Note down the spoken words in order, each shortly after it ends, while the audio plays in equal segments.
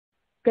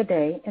Good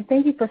day, and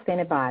thank you for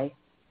standing by.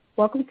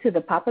 Welcome to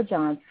the Papa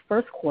John's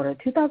First Quarter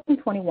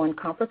 2021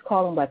 Conference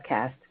Call and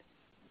Webcast.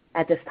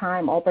 At this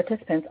time, all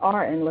participants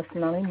are in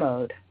listen-only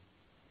mode.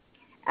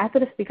 After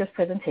the speaker's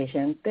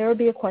presentation, there will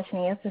be a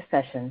question-and-answer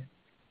session.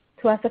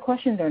 To ask a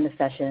question during the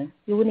session,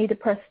 you will need to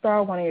press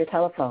star one on your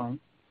telephone.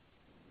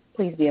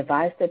 Please be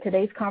advised that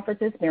today's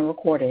conference is being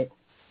recorded.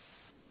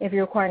 If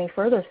you require any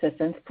further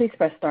assistance, please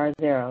press star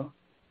zero.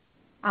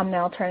 I'm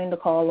now turning the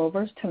call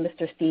over to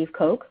Mr. Steve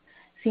Koch,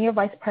 Senior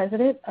Vice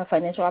President of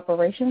Financial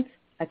Operations,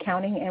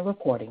 Accounting, and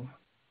Reporting.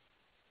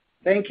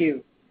 Thank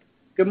you.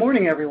 Good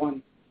morning,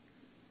 everyone.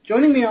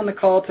 Joining me on the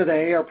call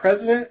today are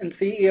President and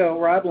CEO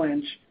Rob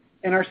Lynch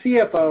and our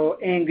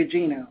CFO, Ann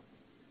Gugino.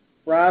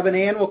 Rob and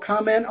Ann will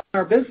comment on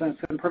our business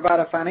and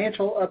provide a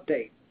financial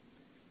update.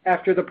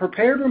 After the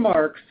prepared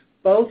remarks,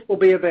 both will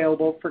be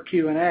available for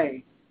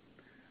Q&A.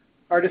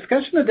 Our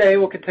discussion today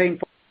will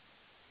contain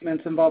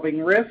statements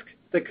involving risk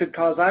that could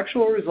cause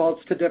actual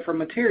results to differ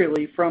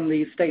materially from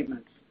these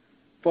statements.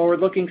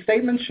 Forward-looking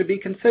statements should be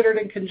considered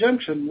in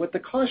conjunction with the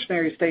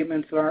cautionary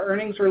statements in our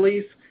earnings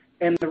release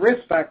and the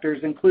risk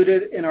factors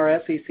included in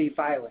our SEC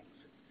filings.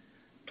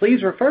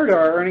 Please refer to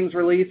our earnings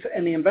release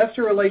and the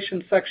investor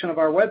relations section of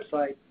our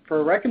website for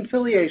a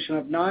reconciliation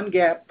of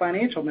non-GAAP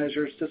financial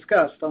measures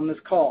discussed on this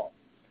call.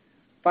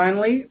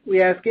 Finally,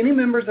 we ask any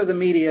members of the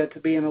media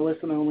to be in a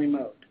listen-only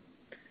mode.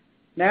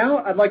 Now,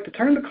 I'd like to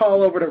turn the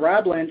call over to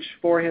Rob Lynch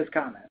for his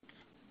comments.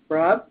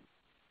 Rob?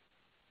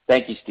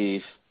 Thank you,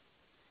 Steve,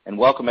 and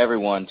welcome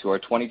everyone to our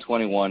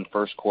 2021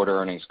 first quarter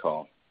earnings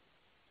call.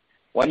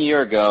 1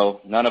 year ago,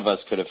 none of us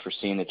could have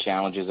foreseen the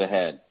challenges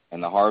ahead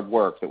and the hard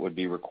work that would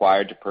be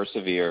required to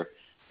persevere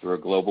through a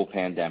global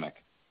pandemic.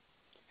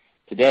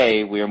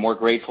 Today, we are more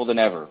grateful than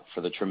ever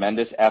for the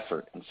tremendous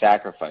effort and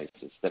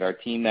sacrifices that our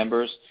team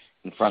members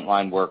and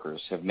frontline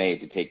workers have made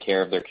to take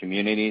care of their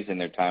communities in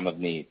their time of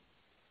need.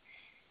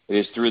 It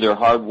is through their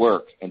hard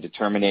work and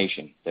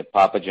determination that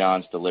Papa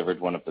John's delivered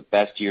one of the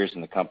best years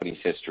in the company's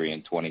history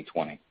in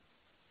 2020.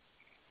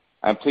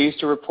 I'm pleased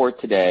to report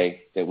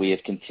today that we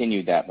have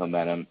continued that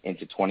momentum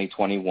into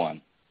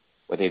 2021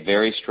 with a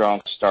very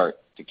strong start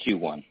to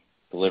Q1,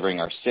 delivering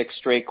our sixth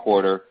straight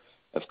quarter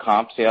of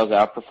comp sales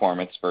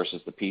outperformance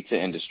versus the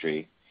pizza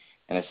industry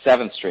and a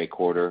seventh straight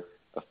quarter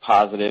of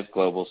positive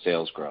global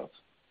sales growth.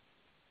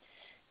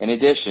 In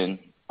addition,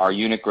 our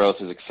unit growth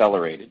has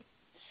accelerated,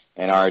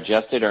 and our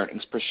adjusted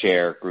earnings per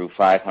share grew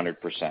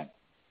 500%.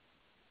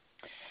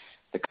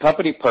 The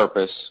company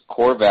purpose,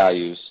 core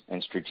values,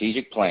 and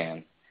strategic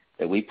plan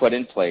that we put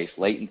in place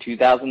late in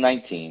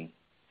 2019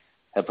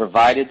 have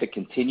provided the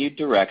continued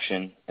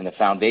direction and the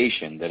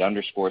foundation that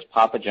underscores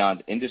Papa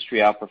John's industry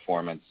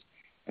outperformance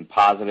and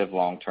positive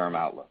long-term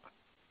outlook.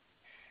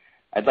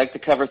 I'd like to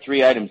cover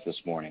 3 items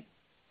this morning.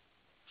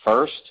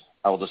 First,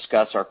 I will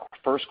discuss our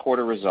first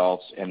quarter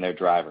results and their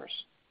drivers.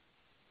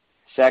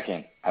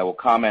 Second, I will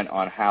comment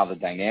on how the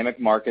dynamic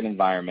market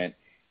environment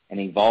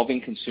and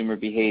evolving consumer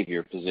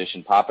behavior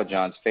position Papa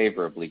John's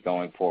favorably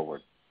going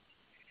forward.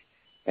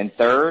 And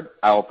third,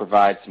 I will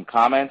provide some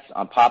comments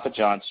on Papa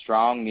John's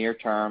strong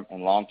near-term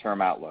and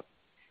long-term outlook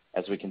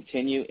as we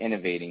continue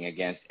innovating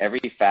against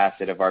every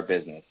facet of our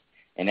business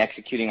and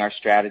executing our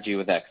strategy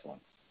with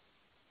excellence.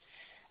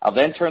 I'll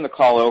then turn the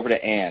call over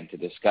to Ann to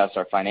discuss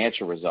our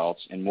financial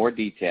results in more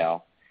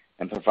detail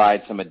and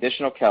provide some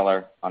additional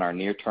color on our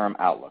near-term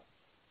outlook.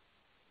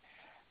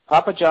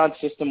 Papa John's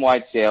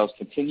system-wide sales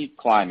continued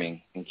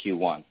climbing in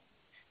Q1,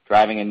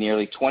 driving a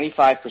nearly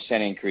 25%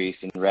 increase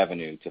in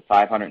revenue to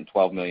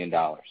 $512 million.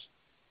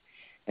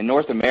 In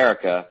North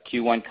America,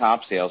 Q1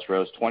 comp sales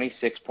rose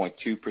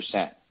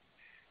 26.2%.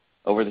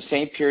 Over the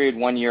same period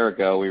 1 year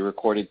ago, we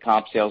recorded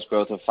comp sales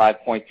growth of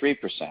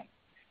 5.3%.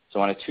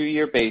 So on a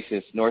 2-year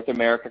basis, North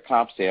America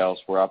comp sales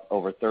were up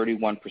over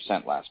 31%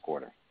 last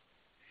quarter.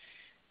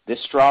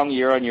 This strong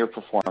year-on-year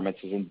performance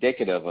is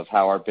indicative of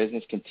how our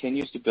business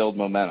continues to build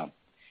momentum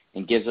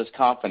and gives us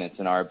confidence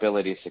in our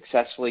ability to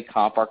successfully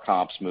comp our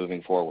comps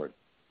moving forward.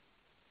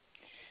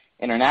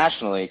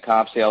 Internationally,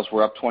 comp sales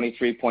were up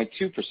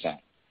 23.2%,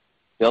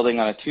 building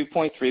on a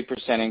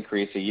 2.3%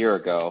 increase a year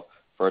ago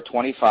for a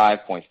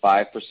 25.5%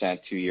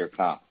 2-year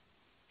comp.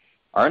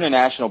 Our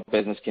international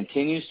business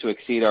continues to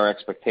exceed our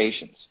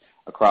expectations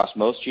across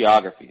most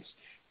geographies,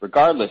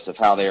 regardless of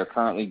how they are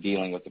currently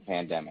dealing with the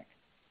pandemic.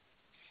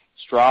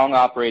 Strong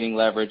operating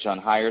leverage on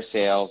higher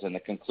sales and the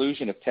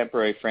conclusion of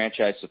temporary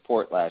franchise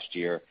support last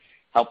year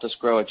helped us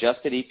grow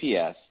adjusted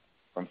EPS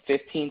from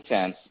 15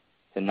 cents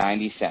to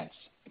 90 cents,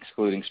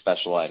 excluding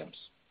special items.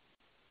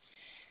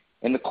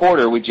 In the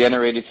quarter, we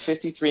generated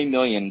 $53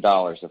 million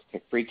of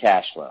free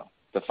cash flow,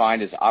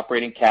 defined as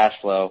operating cash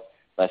flow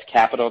less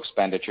capital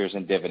expenditures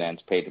and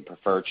dividends paid to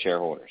preferred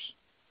shareholders.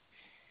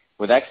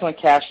 With excellent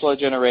cash flow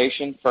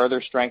generation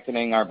further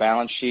strengthening our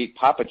balance sheet,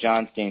 Papa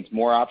John's gains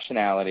more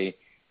optionality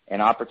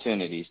and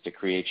opportunities to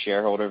create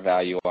shareholder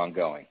value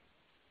ongoing.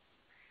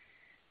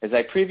 As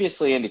I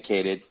previously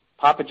indicated,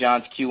 Papa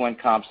John's Q1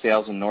 comp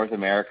sales in North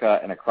America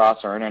and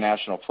across our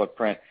international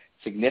footprint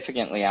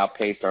significantly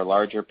outpaced our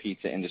larger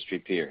pizza industry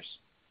peers.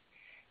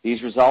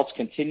 These results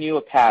continue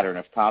a pattern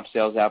of comp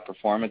sales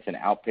outperformance and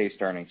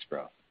outpaced earnings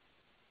growth.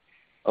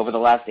 Over the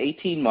last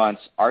 18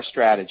 months, our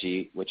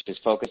strategy, which is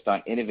focused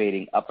on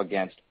innovating up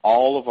against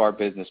all of our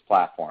business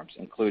platforms,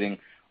 including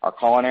our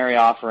culinary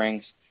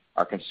offerings,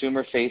 our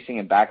consumer-facing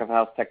and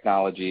back-of-house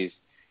technologies,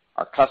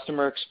 our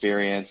customer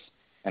experience,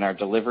 and our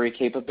delivery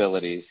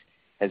capabilities,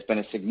 has been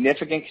a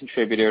significant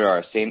contributor to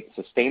our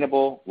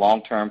sustainable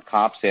long-term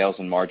comp sales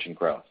and margin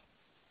growth.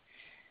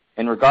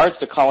 In regards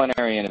to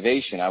culinary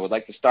innovation, I would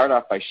like to start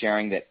off by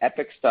sharing that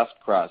Epic Stuffed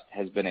Crust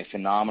has been a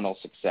phenomenal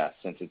success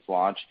since its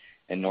launch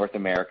in North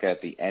America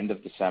at the end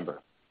of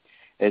December.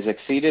 It has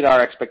exceeded our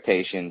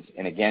expectations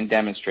and again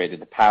demonstrated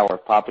the power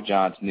of Papa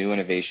John's new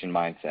innovation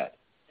mindset.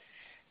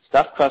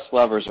 Stuffed crust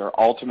lovers are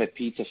ultimate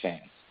pizza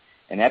fans,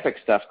 and Epic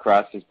Stuffed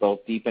Crust has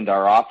both deepened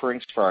our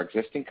offerings for our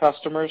existing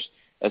customers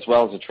as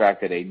well as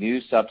attracted a new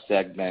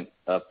subsegment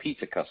of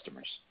pizza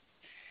customers.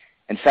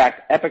 In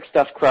fact, Epic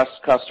Stuffed Crust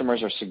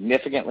customers are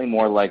significantly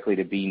more likely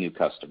to be new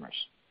customers.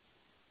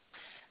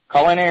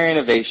 Culinary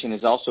innovation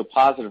is also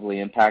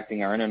positively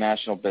impacting our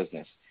international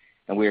business,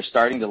 and we are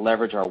starting to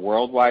leverage our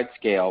worldwide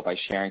scale by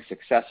sharing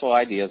successful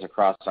ideas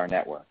across our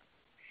network.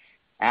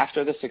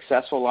 After the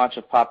successful launch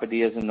of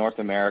Papadias in North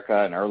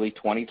America in early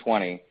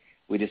 2020,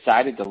 we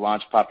decided to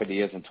launch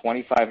Papadias in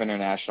 25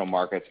 international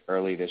markets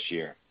early this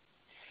year.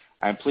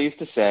 I'm pleased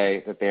to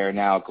say that they are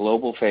now a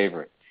global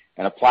favorite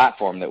and a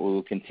platform that we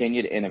will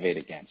continue to innovate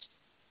against.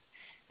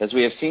 As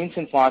we have seen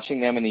since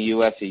launching them in the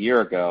U.S. a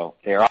year ago,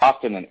 they are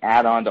often an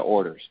add-on to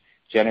orders,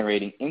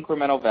 generating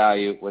incremental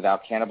value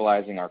without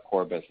cannibalizing our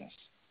core business.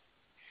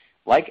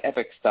 Like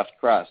Epic Stuffed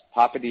Crust,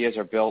 Papadias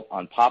are built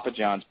on Papa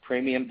John's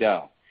premium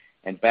dough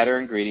and better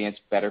ingredients,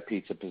 better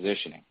pizza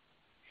positioning.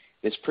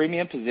 This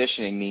premium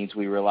positioning means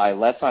we rely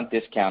less on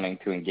discounting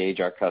to engage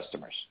our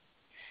customers.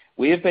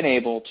 We have been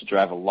able to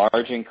drive a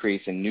large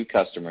increase in new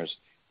customers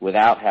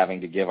without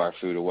having to give our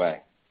food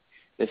away.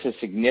 This has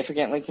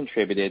significantly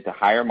contributed to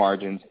higher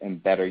margins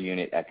and better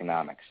unit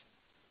economics.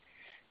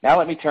 Now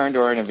let me turn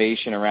to our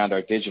innovation around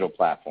our digital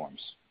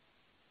platforms.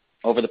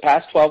 Over the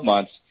past 12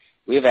 months,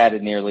 we have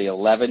added nearly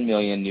 11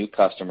 million new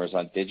customers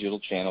on digital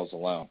channels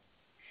alone.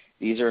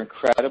 These are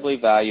incredibly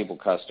valuable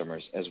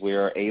customers as we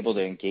are able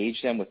to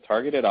engage them with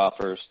targeted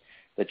offers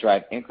that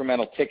drive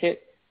incremental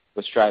ticket,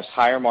 which drives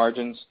higher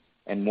margins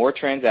and more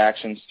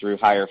transactions through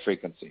higher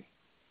frequency.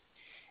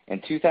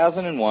 In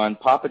 2001,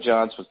 Papa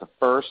John's was the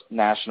first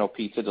national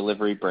pizza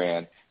delivery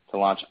brand to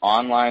launch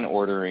online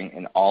ordering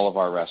in all of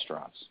our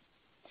restaurants.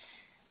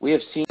 We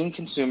have seen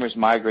consumers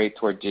migrate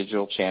toward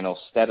digital channels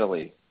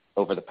steadily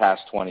over the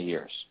past 20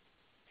 years.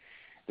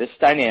 This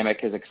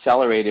dynamic has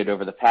accelerated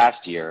over the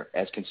past year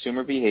as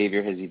consumer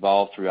behavior has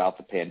evolved throughout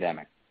the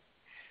pandemic.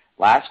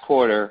 Last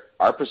quarter,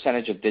 our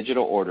percentage of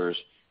digital orders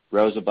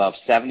rose above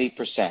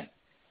 70%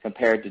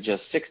 compared to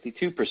just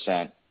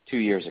 62% 2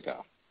 years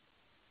ago.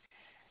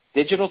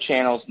 Digital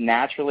channels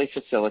naturally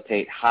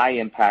facilitate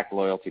high-impact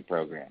loyalty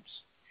programs.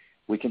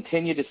 We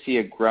continue to see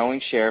a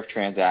growing share of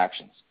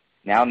transactions,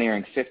 now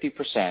nearing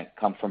 50%,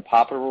 come from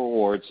Papa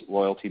Rewards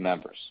loyalty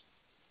members.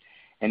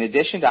 In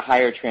addition to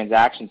higher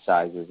transaction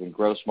sizes and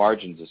gross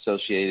margins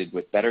associated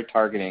with better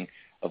targeting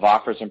of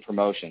offers and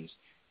promotions,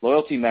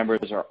 loyalty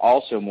members are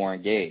also more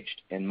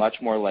engaged and much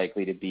more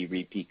likely to be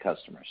repeat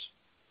customers.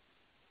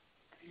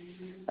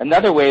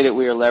 Another way that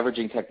we are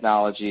leveraging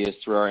technology is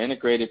through our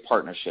integrated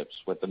partnerships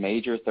with the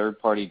major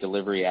third-party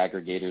delivery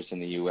aggregators in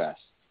the U.S.,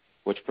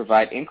 which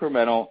provide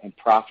incremental and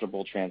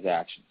profitable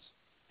transactions.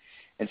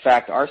 In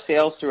fact, our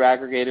sales through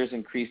aggregators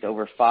increased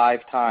over 5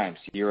 times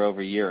year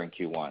over year in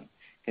Q1,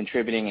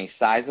 contributing a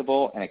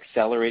sizable and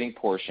accelerating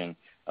portion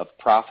of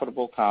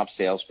profitable comp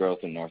sales growth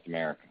in North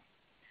America.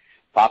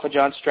 Papa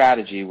John's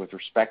strategy with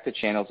respect to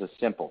channels is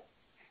simple.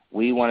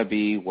 We want to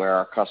be where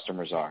our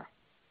customers are.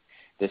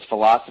 This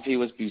philosophy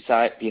was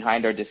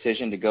behind our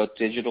decision to go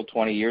digital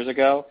 20 years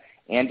ago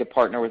and to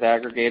partner with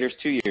aggregators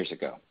 2 years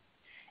ago.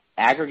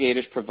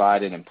 Aggregators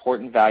provide an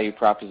important value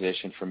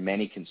proposition for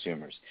many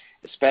consumers,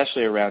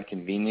 especially around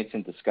convenience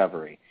and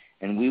discovery,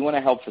 and we want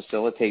to help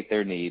facilitate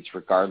their needs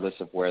regardless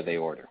of where they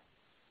order.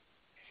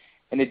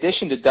 In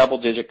addition to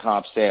double-digit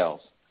comp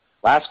sales,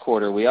 last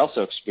quarter we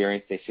also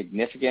experienced a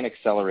significant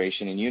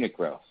acceleration in unit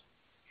growth.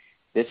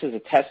 This is a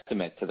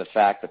testament to the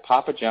fact that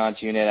Papa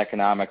John's unit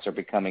economics are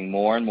becoming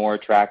more and more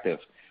attractive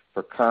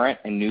for current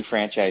and new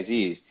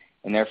franchisees,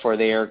 and therefore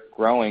they are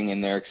growing in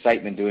their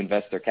excitement to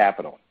invest their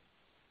capital.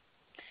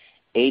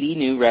 80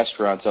 new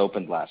restaurants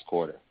opened last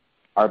quarter,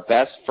 our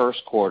best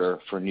first quarter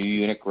for new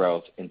unit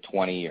growth in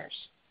 20 years.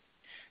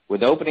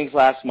 With openings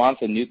last month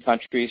in new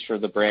countries for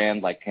the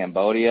brand like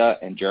Cambodia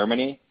and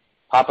Germany,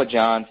 Papa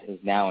John's is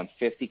now in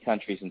 50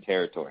 countries and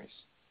territories.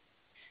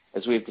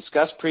 As we have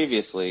discussed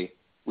previously,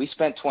 we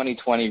spent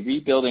 2020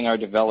 rebuilding our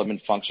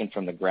development function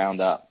from the ground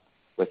up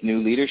with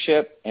new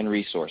leadership and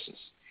resources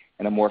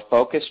and a more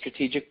focused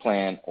strategic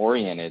plan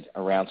oriented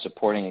around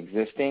supporting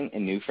existing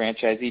and new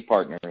franchisee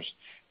partners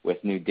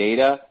with new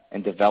data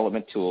and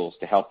development tools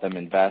to help them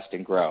invest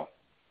and grow.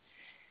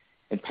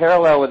 In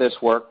parallel with this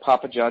work,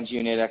 Papa John's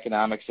unit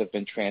economics have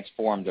been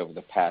transformed over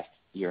the past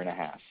year and a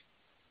half.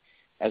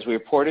 As we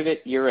reported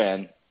at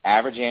year-end,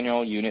 average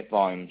annual unit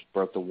volumes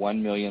broke the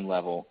 1 million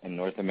level in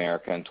North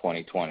America in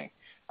 2020,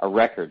 a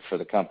record for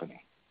the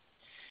company.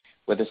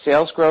 With the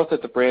sales growth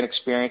that the brand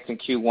experienced in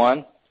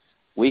Q1,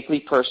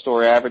 weekly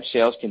per-store average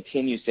sales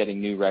continue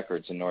setting new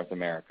records in North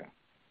America.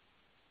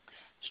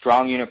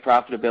 Strong unit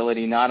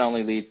profitability not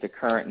only leads to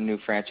current and new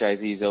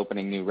franchisees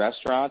opening new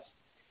restaurants,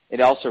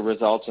 it also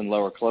results in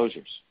lower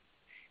closures.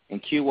 In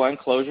Q1,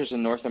 closures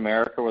in North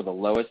America were the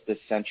lowest this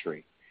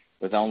century,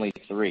 with only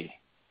 3.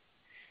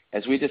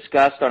 As we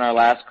discussed on our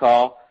last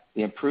call,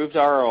 the improved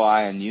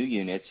ROI on new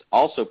units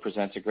also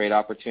presents a great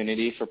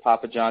opportunity for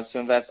Papa John's to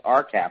invest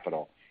our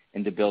capital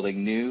into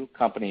building new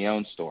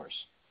company-owned stores.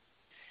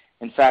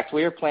 In fact,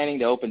 we are planning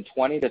to open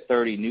 20 to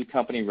 30 new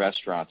company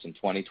restaurants in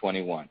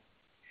 2021.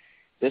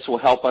 This will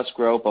help us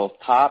grow both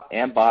top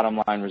and bottom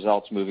line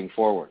results moving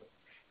forward,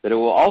 but it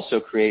will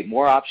also create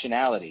more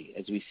optionality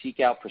as we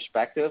seek out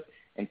prospective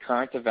and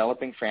current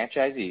developing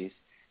franchisees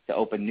to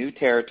open new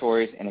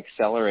territories and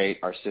accelerate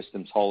our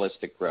system's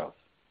holistic growth.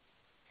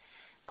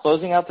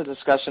 Closing out the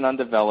discussion on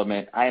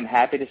development, I am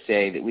happy to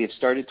say that we have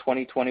started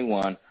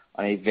 2021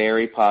 on a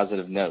very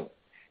positive note,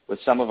 with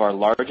some of our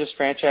largest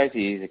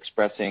franchisees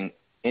expressing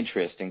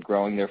interest in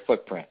growing their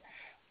footprint,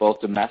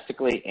 both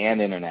domestically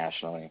and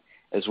internationally,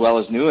 as well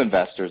as new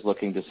investors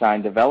looking to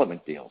sign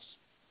development deals.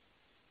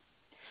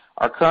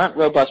 Our current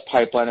robust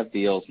pipeline of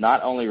deals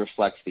not only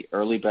reflects the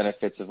early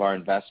benefits of our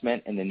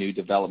investment in the new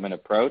development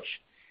approach,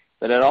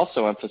 but it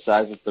also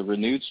emphasizes the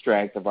renewed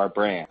strength of our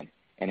brand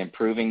and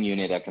improving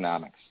unit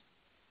economics.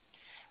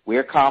 We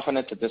are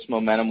confident that this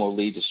momentum will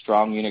lead to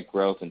strong unit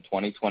growth in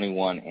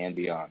 2021 and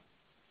beyond.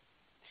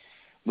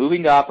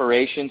 Moving to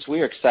operations,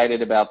 we are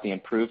excited about the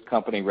improved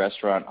company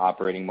restaurant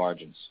operating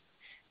margins.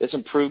 This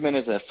improvement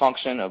is a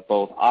function of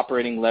both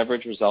operating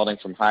leverage resulting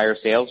from higher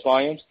sales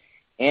volumes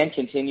and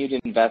continued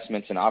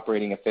investments in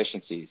operating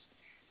efficiencies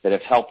that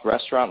have helped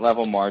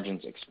restaurant-level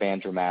margins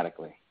expand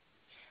dramatically.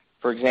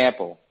 For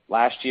example,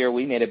 last year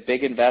we made a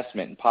big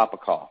investment in Papa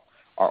Call,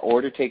 our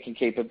order-taking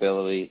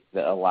capability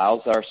that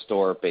allows our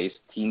store-based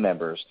team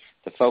members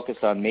to focus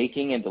on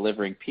making and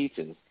delivering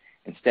pizzas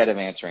instead of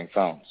answering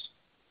phones.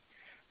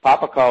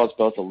 Papa Call is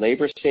both a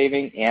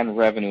labor-saving and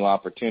revenue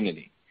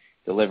opportunity,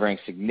 delivering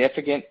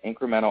significant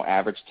incremental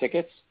average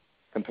tickets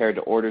compared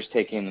to orders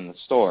taken in the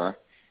store,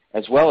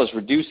 as well as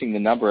reducing the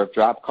number of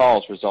dropped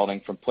calls resulting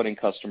from putting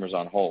customers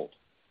on hold.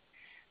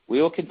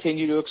 We will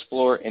continue to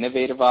explore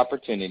innovative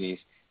opportunities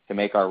to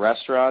make our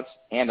restaurants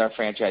and our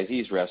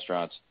franchisees'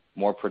 restaurants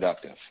more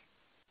productive.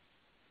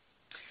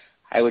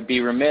 I would be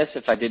remiss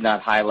if I did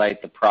not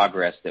highlight the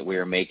progress that we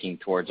are making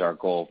towards our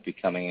goal of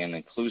becoming an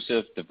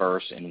inclusive,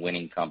 diverse, and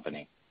winning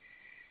company.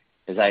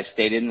 As I've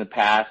stated in the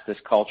past, this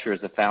culture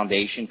is the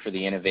foundation for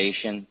the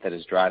innovation that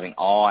is driving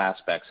all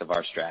aspects of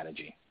our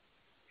strategy.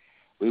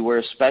 We were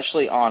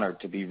especially honored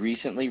to be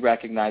recently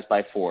recognized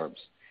by Forbes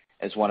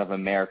as one of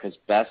America's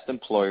best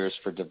employers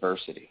for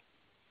diversity.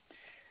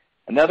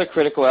 Another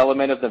critical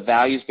element of the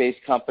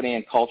values-based company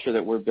and culture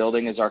that we're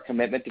building is our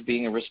commitment to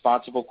being a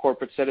responsible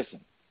corporate citizen.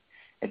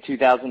 In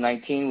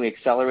 2019, we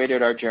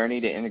accelerated our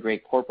journey to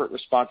integrate corporate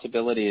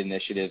responsibility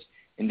initiatives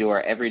into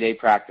our everyday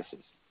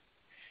practices.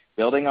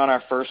 Building on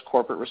our first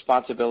corporate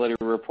responsibility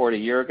report a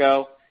year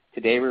ago,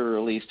 today we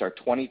released our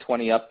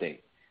 2020 update,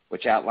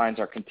 which outlines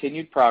our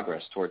continued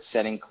progress towards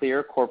setting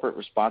clear corporate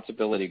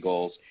responsibility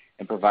goals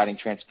and providing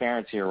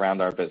transparency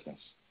around our business.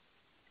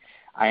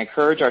 I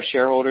encourage our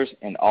shareholders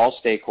and all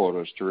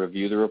stakeholders to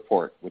review the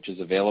report, which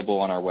is available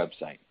on our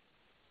website.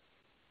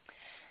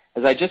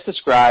 As I just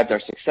described,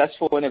 our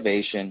successful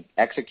innovation,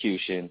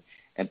 execution,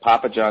 and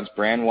Papa John's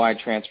brand-wide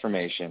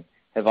transformation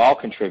have all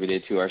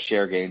contributed to our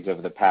share gains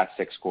over the past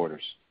 6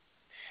 quarters.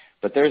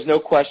 But there's no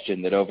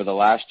question that over the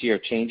last year,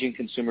 changing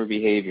consumer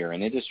behavior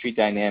and industry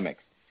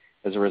dynamics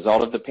as a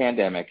result of the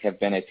pandemic have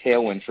been a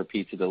tailwind for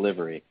pizza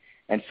delivery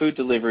and food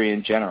delivery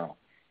in general,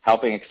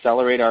 helping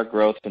accelerate our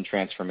growth and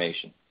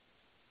transformation.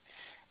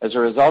 As a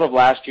result of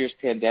last year's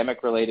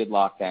pandemic-related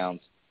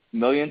lockdowns,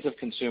 millions of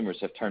consumers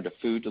have turned to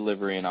food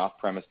delivery and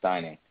off-premise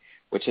dining,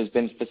 which has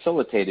been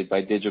facilitated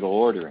by digital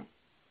ordering.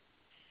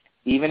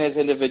 Even as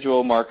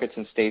individual markets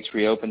and states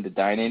reopened to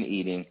dine-in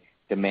eating,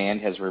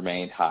 demand has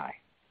remained high.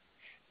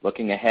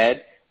 Looking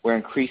ahead, we're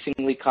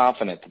increasingly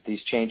confident that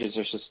these changes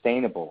are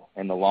sustainable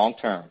in the long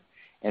term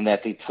and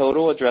that the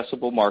total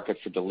addressable market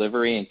for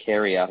delivery and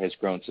carryout has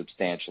grown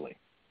substantially.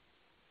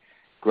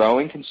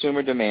 Growing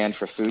consumer demand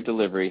for food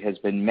delivery has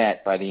been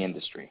met by the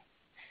industry.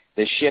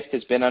 This shift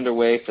has been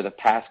underway for the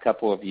past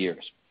couple of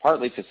years,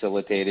 partly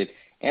facilitated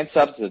and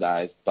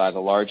subsidized by the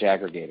large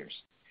aggregators.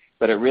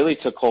 But it really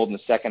took hold in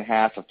the second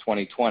half of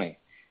 2020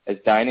 as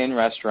dine-in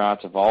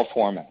restaurants of all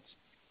formats,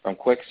 from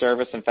quick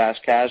service and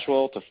fast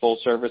casual to full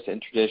service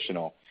and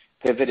traditional,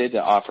 pivoted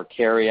to offer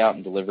carryout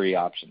and delivery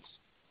options.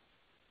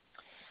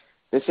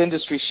 This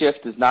industry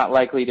shift is not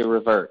likely to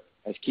revert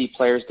as key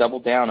players double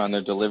down on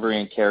their delivery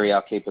and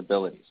carryout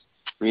capabilities,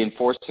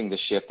 reinforcing the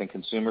shift in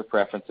consumer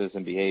preferences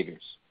and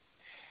behaviors.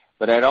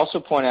 But I'd also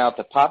point out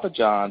that Papa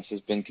John's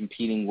has been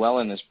competing well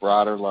in this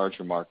broader,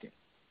 larger market.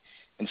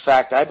 In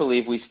fact, I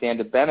believe we stand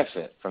to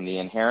benefit from the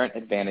inherent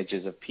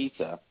advantages of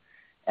pizza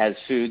as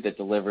food that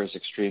delivers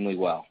extremely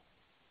well.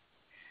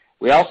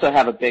 We also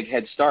have a big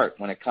head start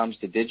when it comes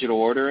to digital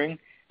ordering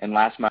and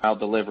last-mile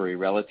delivery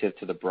relative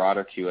to the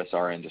broader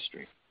QSR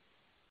industry.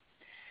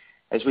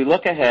 As we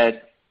look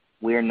ahead,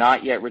 we are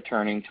not yet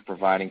returning to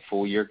providing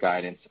full-year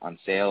guidance on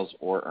sales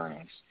or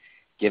earnings,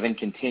 given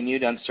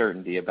continued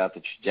uncertainty about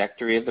the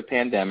trajectory of the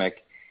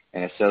pandemic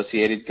and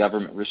associated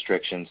government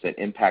restrictions that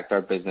impact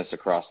our business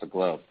across the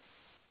globe.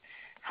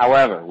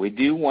 However, we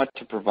do want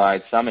to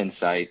provide some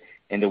insight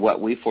into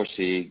what we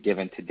foresee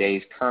given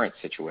today's current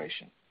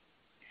situation.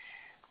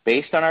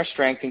 Based on our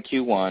strength in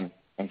Q1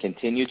 and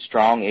continued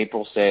strong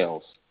April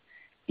sales,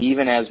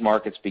 even as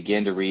markets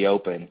begin to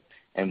reopen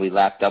and we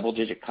lap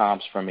double-digit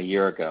comps from a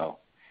year ago,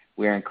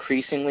 we are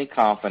increasingly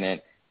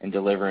confident in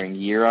delivering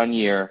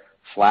year-on-year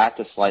flat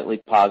to slightly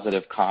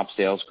positive comp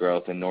sales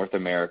growth in North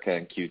America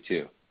in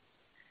Q2.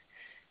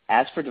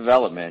 As for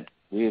development,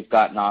 we have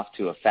gotten off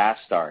to a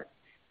fast start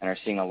and are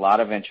seeing a lot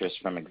of interest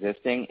from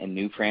existing and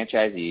new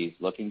franchisees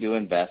looking to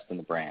invest in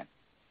the brand.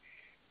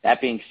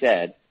 That being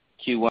said,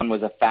 Q1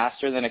 was a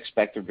faster than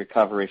expected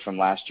recovery from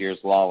last year's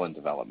lull in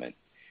development.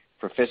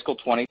 For fiscal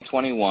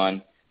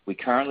 2021, we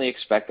currently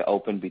expect to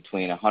open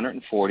between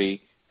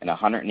 140 and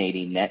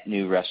 180 net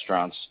new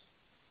restaurants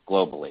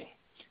globally,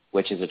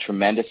 which is a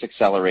tremendous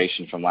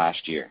acceleration from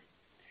last year.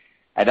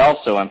 I'd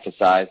also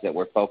emphasize that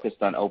we're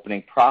focused on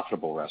opening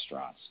profitable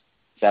restaurants,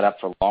 set up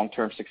for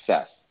long-term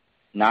success,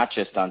 not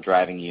just on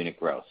driving unit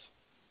growth.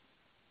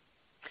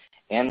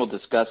 Ann will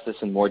discuss this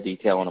in more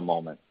detail in a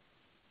moment.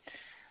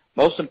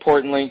 Most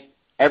importantly,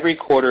 every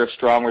quarter of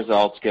strong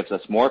results gives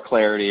us more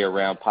clarity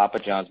around Papa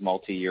John's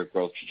multi-year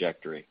growth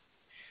trajectory.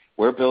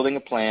 We're building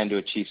a plan to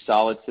achieve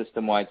solid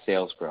system-wide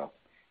sales growth,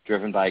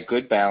 driven by a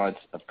good balance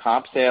of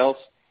comp sales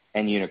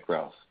and unit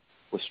growth,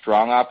 with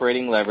strong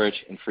operating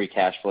leverage and free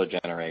cash flow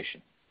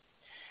generation.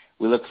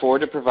 We look forward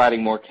to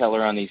providing more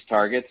color on these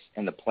targets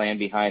and the plan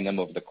behind them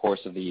over the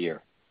course of the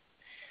year.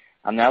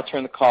 I'll now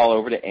turn the call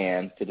over to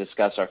Ann to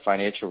discuss our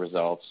financial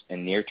results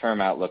and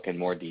near-term outlook in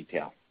more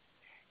detail.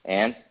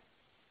 Ann?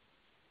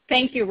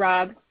 Thank you,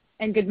 Rob,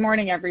 and good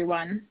morning,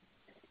 everyone.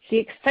 The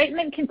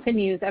excitement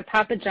continues at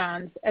Papa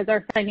John's as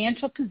our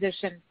financial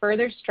position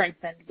further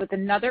strengthened with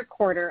another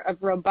quarter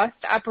of robust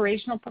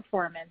operational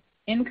performance,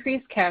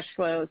 increased cash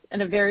flows,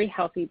 and a very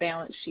healthy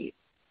balance sheet.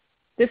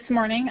 This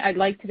morning, I'd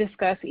like to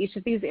discuss each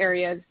of these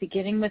areas,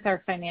 beginning with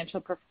our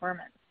financial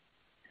performance.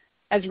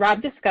 As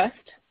Rob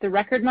discussed, the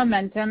record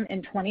momentum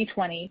in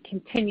 2020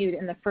 continued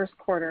in the first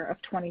quarter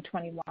of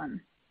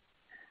 2021.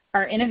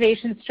 Our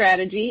innovation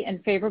strategy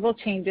and favorable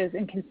changes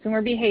in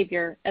consumer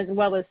behavior, as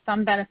well as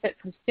some benefit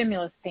from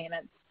stimulus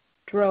payments,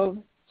 drove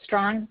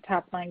strong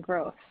top-line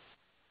growth.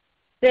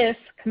 This,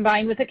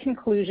 combined with the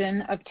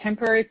conclusion of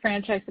temporary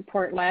franchise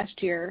support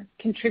last year,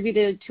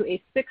 contributed to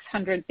a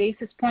 600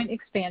 basis point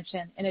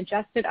expansion in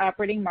adjusted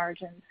operating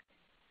margins,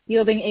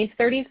 yielding a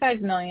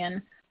 $35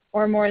 million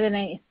or more than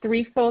a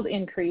threefold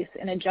increase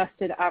in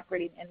adjusted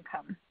operating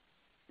income.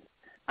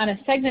 On a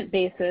segment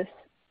basis,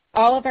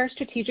 all of our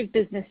strategic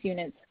business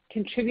units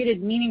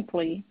contributed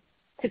meaningfully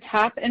to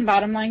top and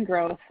bottom line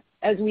growth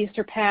as we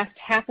surpassed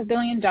 $500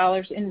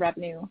 million in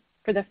revenue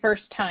for the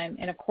first time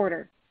in a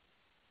quarter.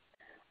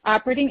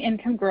 Operating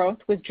income growth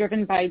was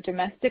driven by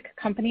domestic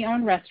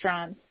company-owned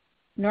restaurants,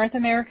 North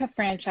America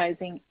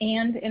franchising,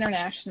 and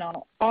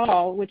international,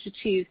 all which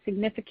achieved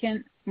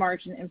significant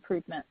margin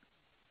improvement.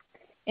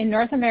 In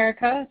North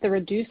America, the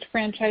reduced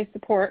franchise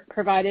support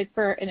provided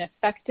for an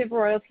effective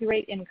royalty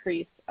rate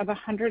increase of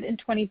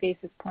 120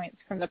 basis points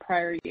from the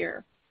prior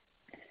year.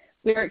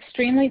 We are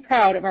extremely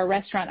proud of our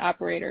restaurant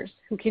operators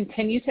who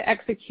continue to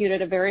execute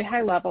at a very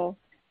high level,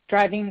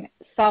 driving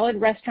solid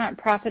restaurant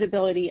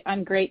profitability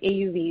on great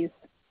AUVs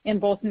in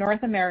both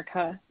North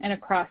America and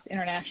across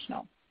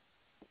international.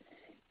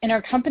 In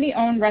our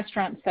company-owned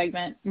restaurant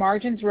segment,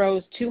 margins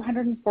rose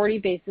 240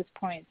 basis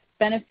points,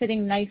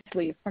 benefiting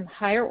nicely from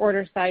higher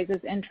order sizes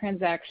and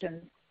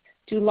transactions,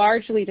 due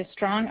largely to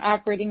strong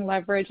operating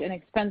leverage and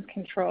expense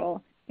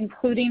control,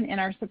 including in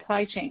our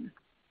supply chain.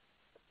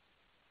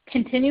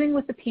 Continuing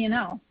with the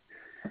P&L,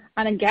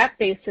 on a GAAP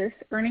basis,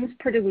 earnings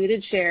per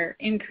diluted share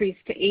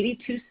increased to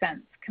 82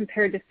 cents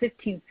compared to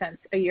 15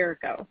 cents a year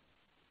ago.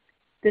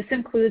 This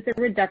includes a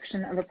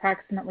reduction of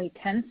approximately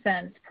 10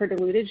 cents per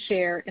diluted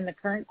share in the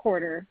current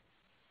quarter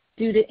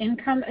due to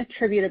income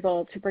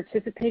attributable to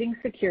participating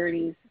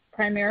securities,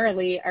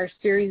 primarily our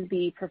Series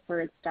B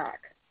preferred stock.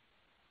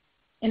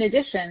 In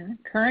addition,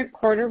 current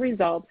quarter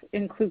results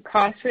include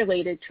costs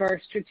related to our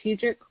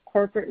strategic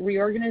corporate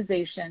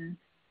reorganization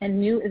and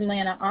new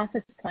Atlanta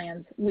office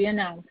plans we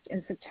announced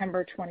in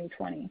September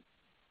 2020.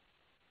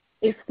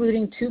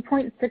 Excluding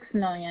 $2.6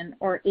 million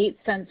or 8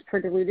 cents per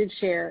diluted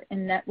share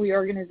in net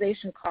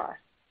reorganization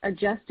costs,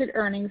 adjusted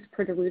earnings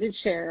per diluted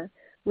share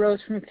rose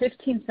from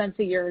 15 cents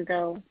a year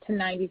ago to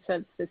 90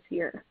 cents this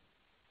year.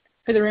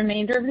 For the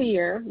remainder of the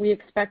year, we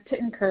expect to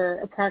incur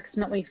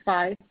approximately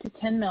 $5 to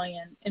 $10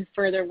 million in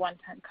further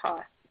one-time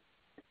costs.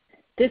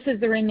 This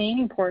is the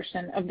remaining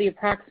portion of the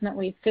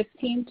approximately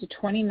 $15 to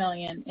 $20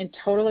 million in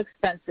total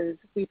expenses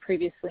we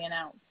previously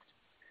announced.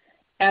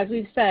 As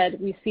we've said,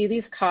 we see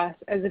these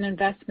costs as an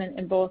investment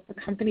in both the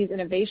company's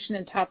innovation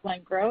and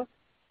top-line growth,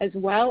 as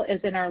well as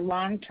in our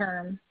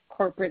long-term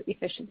corporate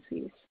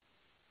efficiencies.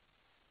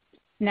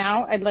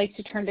 Now I'd like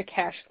to turn to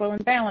cash flow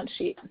and balance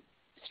sheet.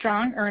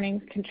 Strong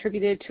earnings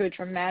contributed to a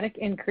dramatic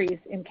increase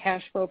in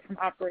cash flow from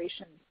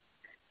operations,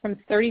 from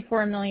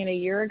 $34 million a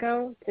year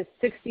ago to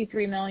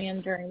 $63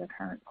 million during the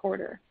current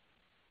quarter.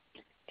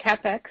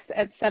 CapEx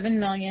at $7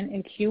 million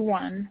in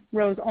Q1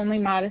 rose only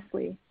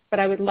modestly, but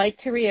I would like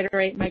to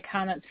reiterate my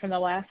comments from the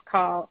last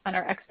call on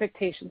our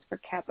expectations for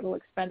capital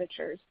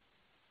expenditures.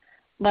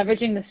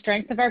 Leveraging the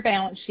strength of our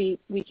balance sheet,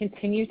 we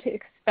continue to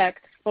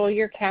expect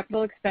full-year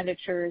capital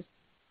expenditures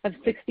of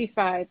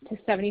 $65 to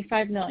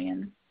 $75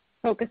 million,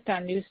 focused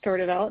on new store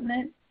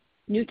development,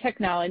 new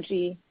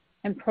technology,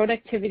 and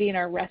productivity in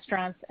our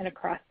restaurants and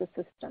across the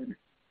system.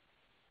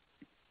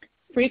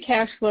 Free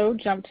cash flow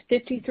jumped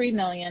 $53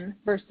 million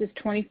versus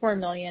 $24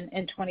 million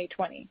in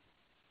 2020.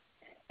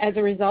 As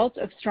a result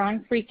of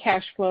strong free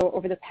cash flow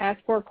over the past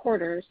 4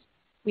 quarters,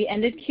 we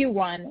ended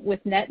Q1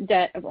 with net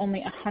debt of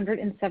only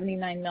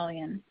 $179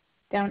 million,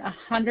 down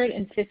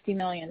 $150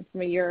 million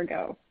from a year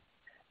ago.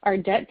 Our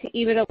debt to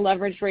EBITDA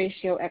leverage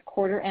ratio at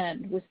quarter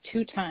end was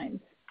 2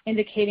 times,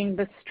 indicating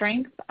the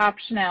strength,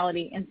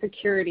 optionality, and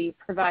security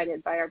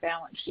provided by our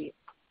balance sheet.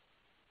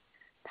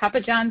 Papa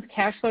John's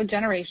cash flow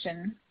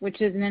generation, which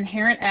is an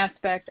inherent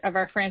aspect of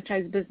our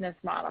franchise business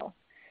model,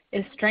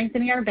 is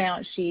strengthening our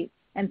balance sheet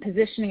and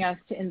positioning us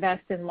to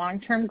invest in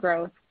long-term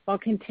growth while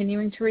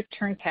continuing to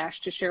return cash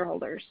to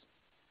shareholders.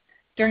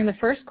 During the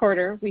first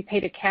quarter, we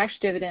paid a cash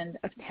dividend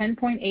of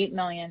 $10.8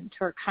 million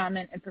to our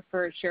common and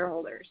preferred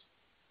shareholders.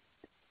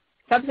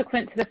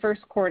 Subsequent to the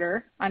first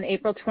quarter, on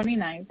April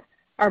 29th,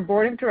 our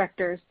board of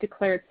directors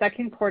declared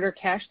second quarter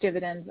cash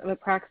dividends of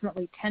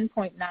approximately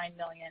 $10.9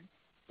 million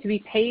to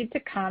be paid to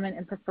common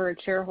and preferred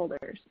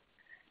shareholders.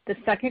 The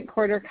second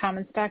quarter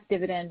common stock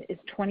dividend is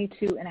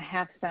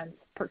 22.5 cents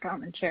per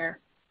common share.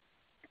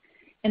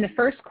 In the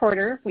first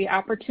quarter, we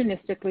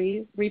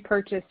opportunistically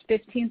repurchased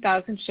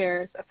 15,000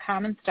 shares of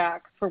common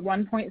stock for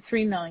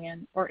 $1.3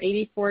 million, or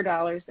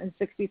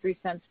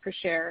 $84.63 per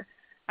share,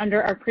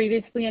 under our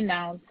previously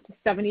announced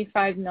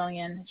 $75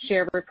 million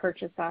share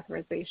repurchase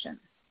authorization.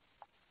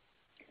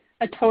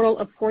 A total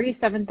of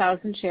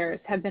 47,000 shares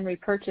have been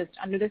repurchased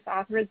under this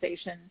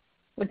authorization,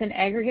 with an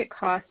aggregate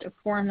cost of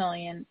 $4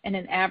 million and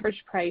an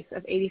average price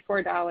of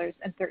 $84.13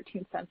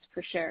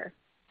 per share.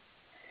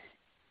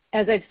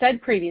 As I've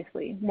said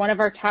previously, one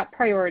of our top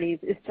priorities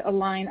is to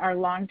align our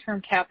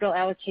long-term capital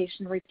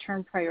allocation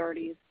return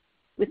priorities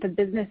with the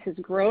business's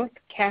growth,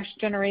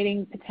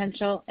 cash-generating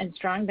potential, and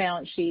strong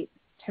balance sheet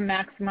to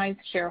maximize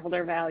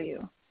shareholder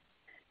value.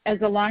 As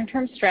the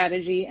long-term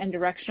strategy and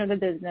direction of the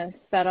business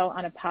settle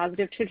on a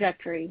positive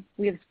trajectory,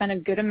 we have spent a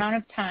good amount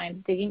of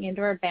time digging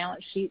into our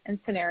balance sheet and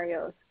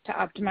scenarios to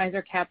optimize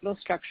our capital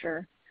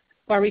structure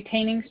while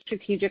retaining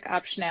strategic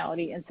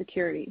optionality and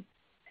security.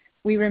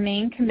 We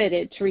remain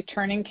committed to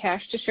returning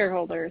cash to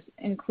shareholders,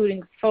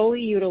 including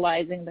fully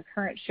utilizing the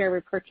current share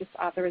repurchase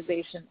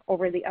authorization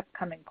over the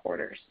upcoming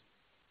quarters.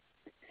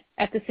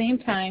 At the same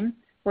time,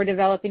 we're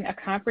developing a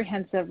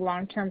comprehensive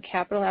long-term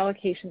capital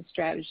allocation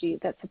strategy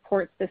that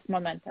supports this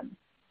momentum.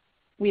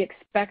 We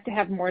expect to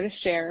have more to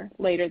share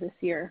later this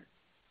year.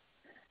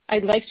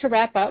 I'd like to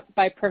wrap up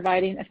by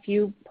providing a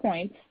few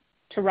points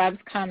to Rob's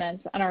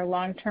comments on our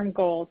long-term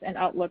goals and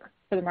outlook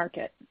for the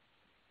market.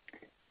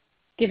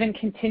 Given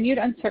continued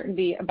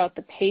uncertainty about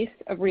the pace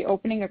of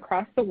reopening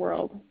across the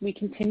world, we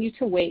continue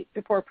to wait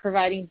before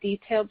providing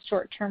detailed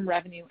short-term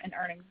revenue and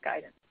earnings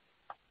guidance.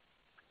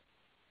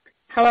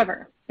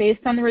 However,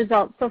 based on the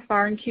results so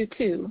far in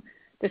Q2,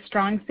 the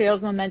strong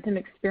sales momentum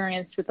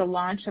experienced with the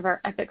launch of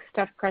our Epic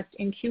Stuffed Crust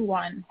in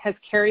Q1 has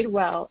carried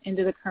well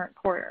into the current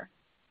quarter.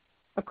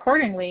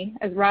 Accordingly,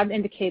 as Rob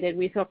indicated,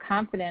 we feel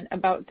confident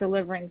about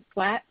delivering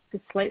flat to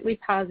slightly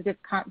positive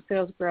comp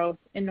sales growth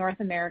in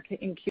North America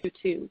in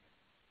Q2,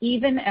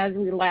 even as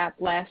we lap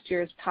last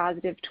year's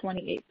positive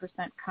 28%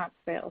 comp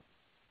sales.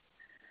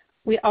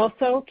 We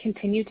also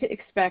continue to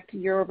expect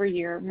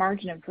year-over-year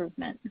margin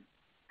improvement.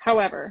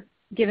 However,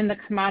 given the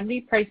commodity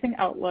pricing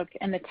outlook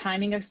and the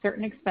timing of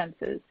certain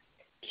expenses,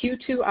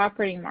 Q2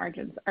 operating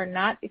margins are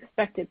not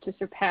expected to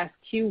surpass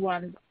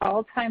Q1's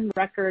all-time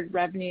record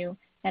revenue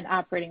and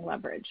operating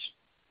leverage.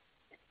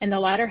 In the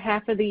latter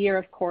half of the year,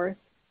 of course,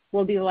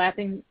 we'll be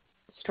lapping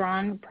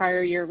strong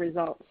prior year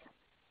results.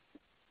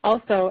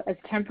 Also, as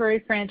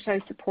temporary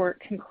franchise support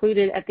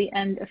concluded at the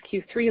end of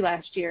Q3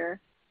 last year,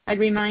 I'd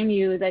remind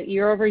you that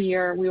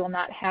year-over-year we will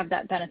not have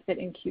that benefit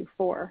in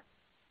Q4.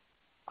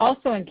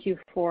 Also in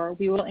Q4,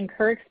 we will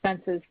incur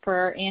expenses for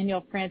our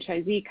annual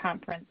franchisee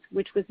conference,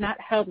 which was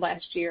not held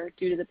last year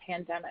due to the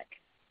pandemic.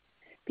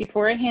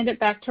 Before I hand it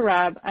back to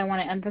Rob, I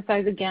want to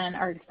emphasize again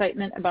our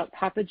excitement about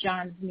Papa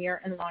John's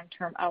near and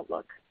long-term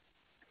outlook.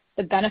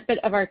 The benefit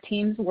of our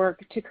team's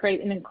work to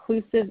create an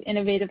inclusive,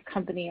 innovative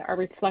company are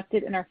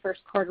reflected in our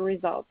first quarter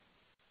results,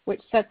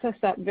 which sets us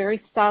up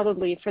very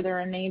solidly for the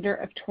remainder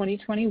of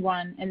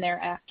 2021 and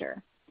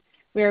thereafter.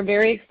 We are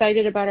very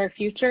excited about our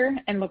future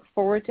and look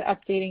forward to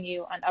updating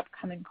you on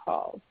upcoming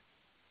calls.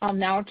 I'll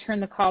now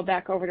turn the call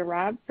back over to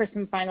Rob for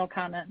some final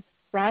comments.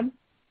 Rob?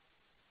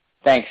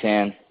 Thanks,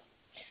 Ann.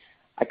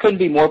 I couldn't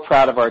be more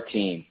proud of our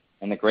team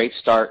and the great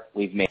start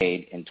we've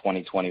made in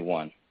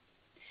 2021.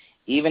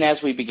 Even as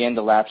we begin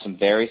to lap some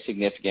very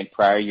significant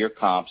prior year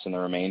comps in the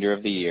remainder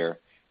of the year,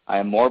 I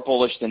am more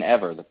bullish than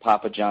ever the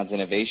Papa John's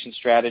innovation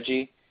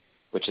strategy,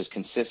 which has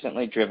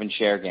consistently driven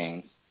share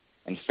gains,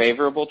 and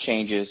favorable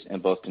changes in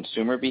both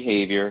consumer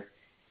behavior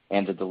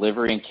and the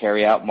delivery and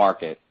carry-out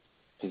market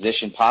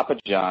position Papa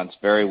John's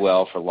very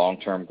well for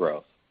long-term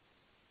growth.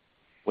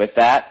 With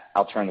that,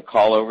 I'll turn the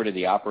call over to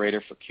the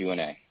operator for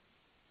Q&A.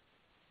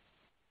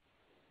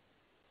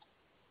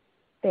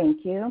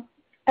 Thank you.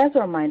 As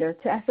a reminder,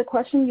 to ask a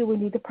question, you will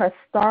need to press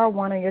star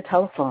 1 on your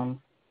telephone.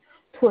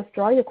 To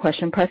withdraw your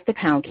question, press the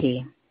pound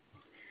key.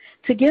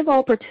 To give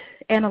all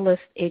analysts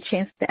a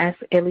chance to ask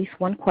at least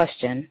one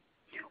question,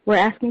 we're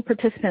asking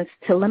participants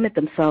to limit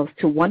themselves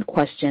to one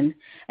question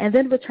and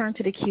then return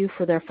to the queue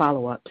for their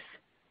follow-ups.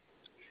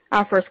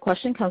 Our first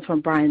question comes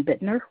from Brian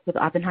Bittner with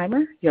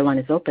Oppenheimer. Your line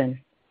is open.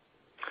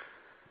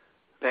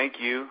 Thank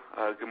you.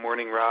 Good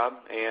morning, Rob,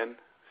 Ann,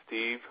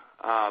 Steve.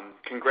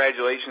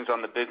 Congratulations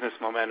on the business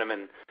momentum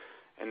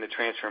and the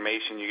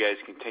transformation you guys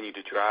continue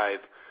to drive.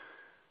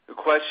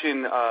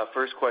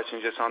 First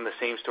question, just on the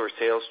same-store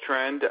sales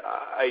trend.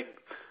 I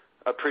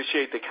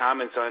appreciate the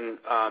comments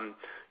on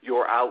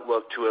your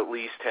outlook to at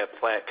least have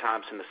flat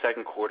comps in the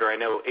second quarter. I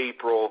know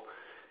April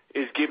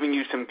is giving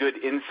you some good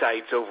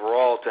insights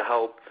overall to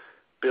help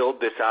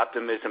build this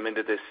optimism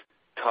into this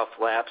tough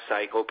lap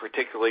cycle,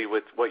 particularly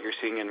with what you're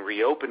seeing in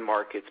reopened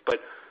markets. But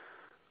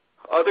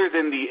other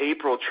than the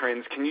April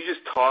trends, can you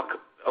just talk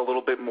a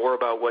little bit more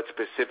about what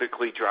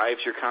specifically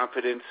drives your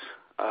confidence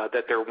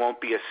that there won't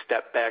be a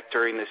step back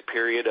during this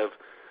period of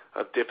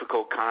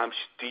difficult comps?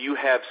 Do you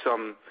have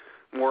some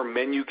more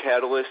menu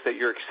catalysts that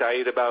you're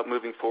excited about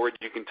moving forward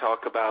you can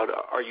talk about?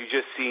 Are you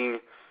just seeing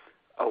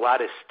a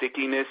lot of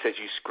stickiness as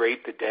you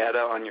scrape the data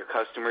on your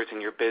customers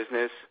and your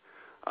business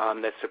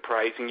that's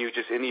surprising you?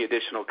 Just any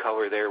additional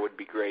color there would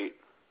be great.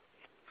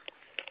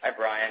 Hi,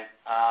 Brian.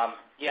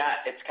 Yeah,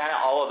 it's kind of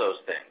all of those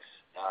things.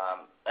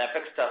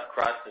 Epic Stuffed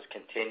Crust has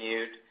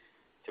continued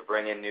to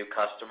bring in new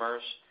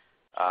customers.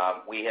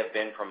 We have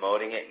been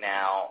promoting it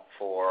now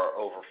for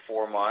over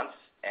 4 months,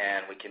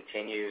 and we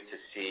continue to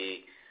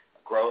see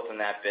growth in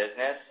that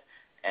business,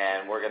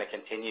 and we're going to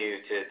continue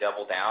to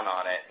double down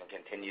on it and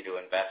continue to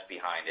invest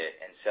behind it.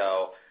 And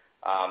so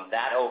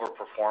that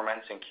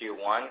overperformance in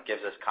Q1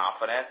 gives us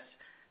confidence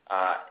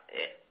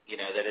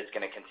that it's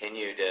going to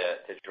continue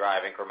to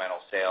drive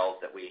incremental sales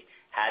that we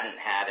hadn't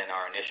had in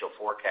our initial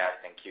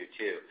forecast in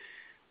Q2.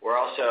 We're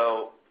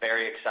also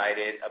very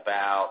excited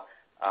about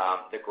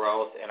the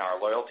growth in our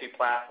loyalty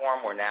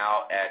platform. We're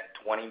now at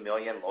 20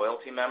 million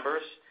loyalty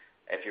members.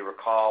 If you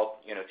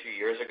recall, 2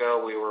 years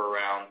ago, we were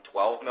around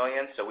 12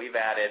 million. So we've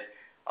added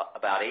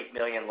about 8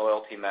 million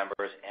loyalty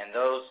members, and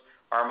those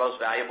are our most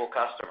valuable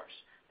customers.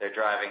 They're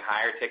driving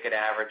higher ticket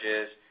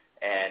averages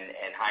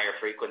and higher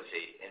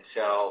frequency. And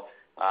so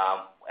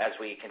as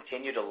we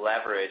continue to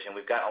leverage, and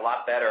we've gotten a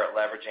lot better at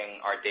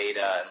leveraging our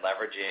data and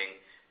leveraging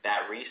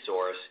that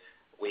resource,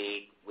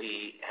 we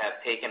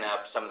have taken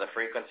up some of the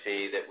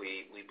frequency that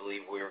we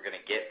believe we were going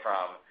to get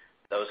from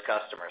those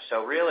customers.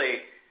 So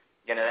really,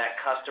 that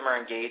customer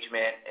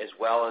engagement as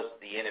well as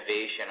the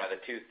innovation are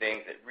the two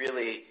things that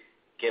really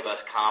give us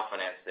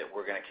confidence that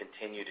we're going to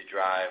continue to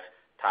drive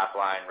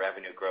top-line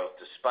revenue growth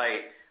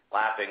despite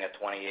lapping a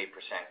 28%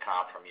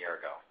 comp from a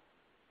year ago.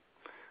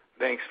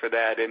 Thanks for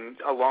that. And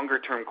a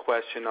longer-term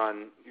question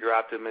on your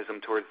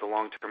optimism towards the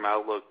long-term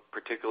outlook,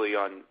 particularly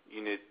on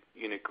unit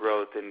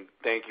growth. And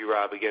thank you,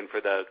 Rob, again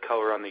for the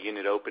color on the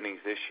unit openings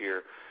this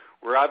year.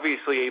 We're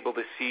obviously able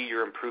to see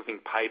your improving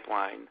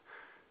pipeline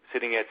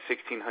sitting at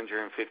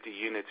 1,650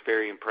 units,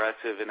 very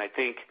impressive. And I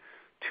think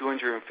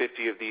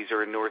 250 of these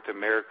are in North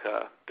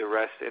America, the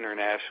rest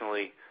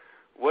internationally.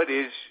 What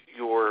is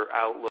your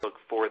outlook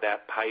for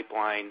that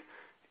pipeline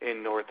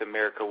in North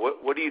America?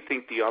 What do you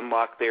think the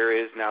unlock there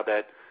is now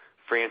that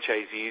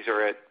franchisees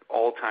are at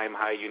all-time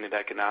high unit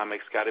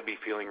economics, got to be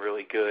feeling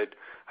really good?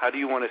 How do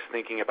you want us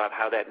thinking about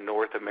how that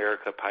North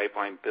America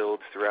pipeline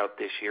builds throughout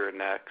this year and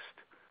next?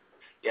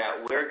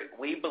 Yeah,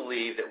 we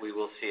believe that we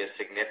will see a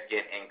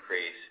significant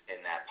increase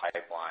in that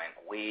pipeline.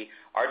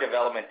 Our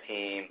development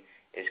team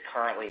is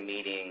currently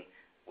meeting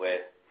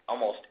with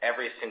almost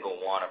every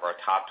single one of our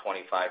top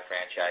 25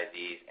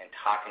 franchisees and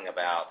talking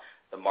about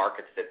the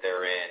markets that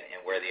they're in and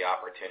where the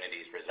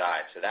opportunities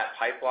reside. So that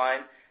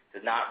pipeline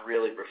does not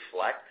really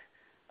reflect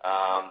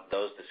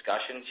those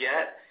discussions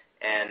yet.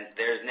 And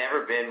there's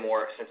never been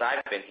more, since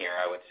I've been here,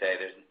 I would say,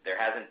 there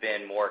hasn't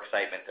been more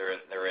excitement there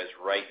is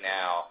right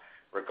now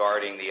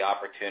regarding the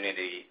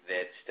opportunity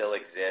that still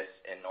exists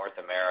in North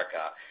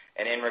America.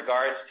 And in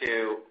regards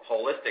to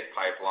holistic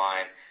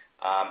pipeline,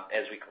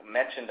 as we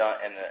mentioned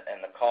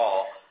in the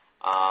call,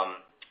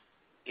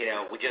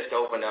 we just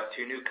opened up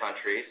 2 new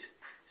countries.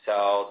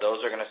 So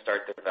those are going to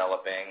start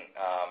developing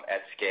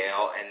at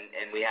scale,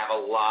 and we have a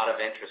lot of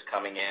interest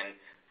coming in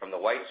from the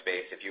white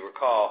space. If you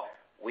recall,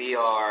 we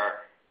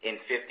are in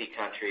 50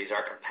 countries.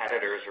 Our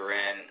competitors are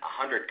in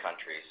 100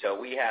 countries. So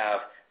we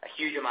have a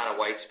huge amount of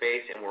white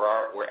space, and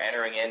we're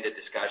entering into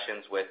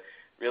discussions with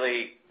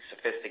really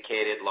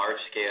sophisticated,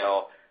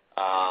 large-scale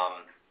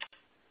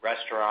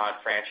restaurant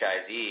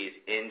franchisees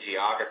in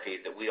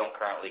geographies that we don't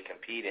currently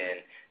compete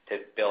in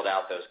to build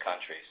out those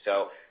countries.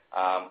 So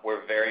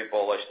we're very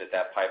bullish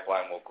that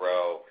pipeline will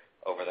grow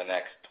over the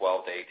next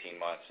 12 to 18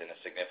 months in a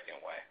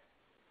significant way.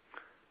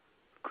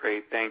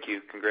 Great. Thank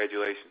you.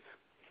 Congratulations.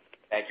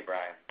 Thank you,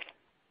 Brian.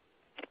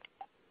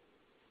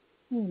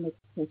 The next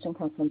question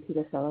comes from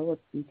PZZA with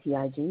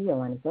BTIG. Your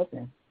line is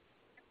open.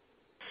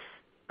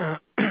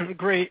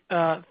 Great.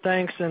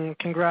 Thanks, and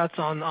congrats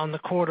on the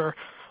quarter.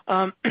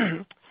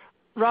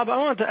 Rob, I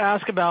wanted to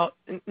ask about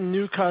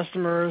new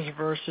customers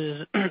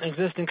versus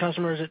existing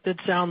customers. It did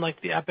sound like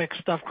the Epic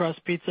Stuffed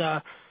Crust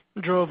Pizza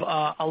drove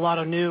a lot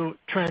of new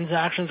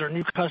transactions or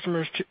new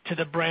customers to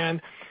the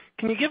brand.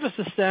 Can you give us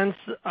a sense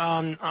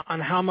on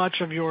how much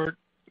of you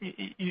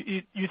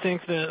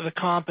think the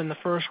comp in the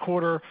first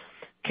quarter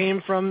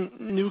came from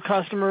new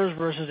customers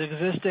versus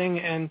existing,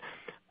 and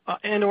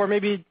or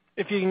maybe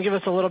if you can give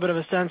us a little bit of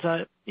a sense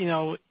that,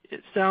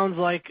 it sounds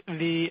like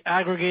the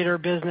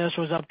aggregator business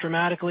was up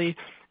dramatically.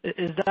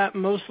 Is that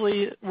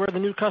mostly where the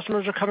new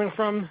customers are coming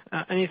from?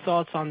 Any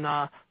thoughts on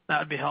that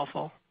would be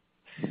helpful.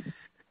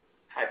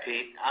 Hi,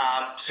 Pete.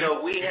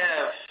 So we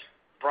have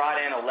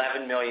brought in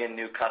 11 million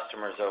new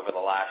customers over the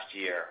last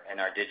year in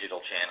our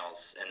digital channels,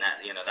 and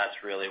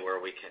that's really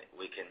where we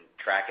can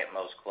track it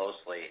most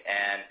closely.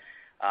 And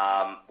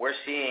we're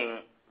seeing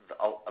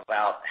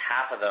about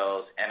half of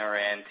those enter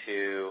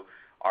into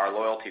our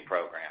loyalty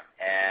program,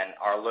 and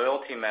our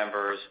loyalty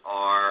members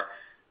are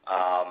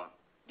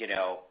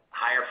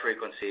higher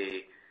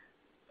frequency,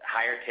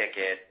 higher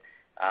ticket,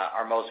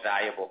 our most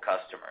valuable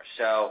customers.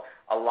 So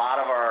a lot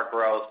of our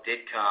growth did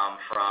come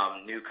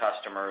from new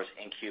customers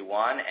in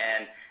Q1,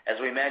 and as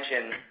we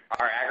mentioned,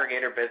 our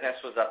aggregator business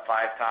was up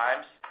 5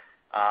 times.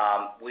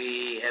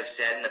 We have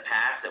said in the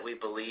past that we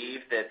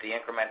believe that the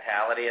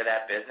incrementality of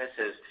that business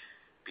is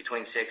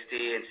between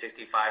 60 and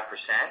 65%.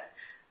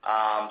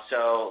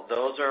 So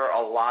those are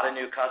a lot of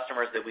new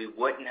customers that we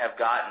wouldn't have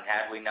gotten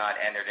had we not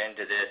entered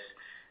into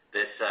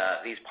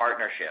these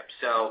partnerships.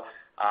 So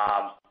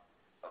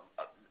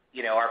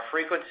our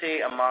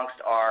frequency amongst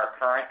our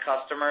current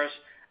customers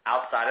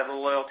outside of the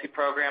loyalty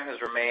program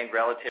has remained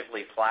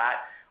relatively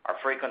flat. Our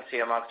frequency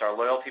amongst our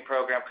loyalty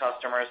program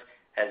customers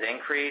has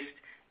increased,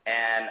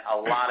 and a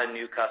lot of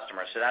new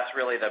customers. So that's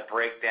really the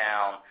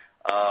breakdown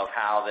of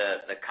how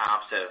the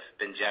comps have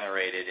been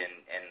generated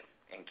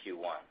in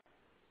Q1.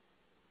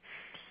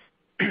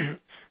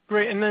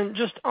 Great. And then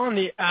just on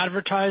the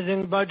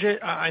advertising budget,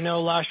 I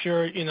know last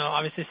year,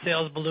 obviously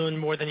sales ballooned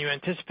more than you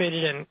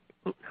anticipated, and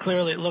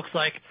clearly it looks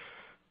like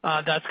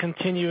that's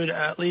continued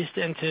at least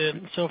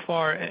so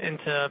far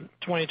into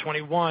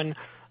 2021.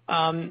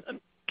 Can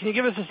you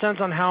give us a sense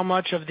on how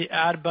much of the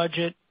ad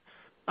budget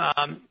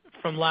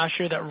from last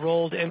year that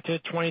rolled into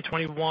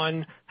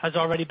 2021 has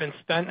already been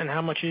spent, and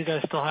how much you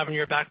guys still have in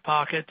your back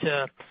pocket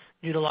to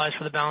utilize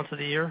for the balance of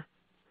the year?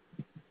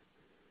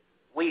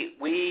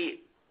 We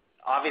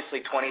obviously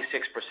 26%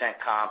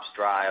 comps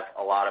drive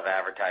a lot of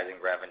advertising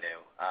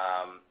revenue,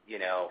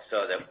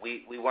 so that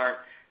we weren't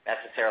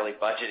necessarily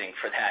budgeting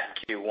for that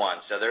in Q1.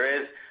 So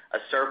there is a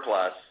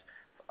surplus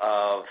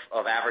of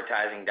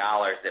advertising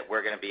dollars that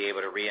we're going to be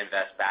able to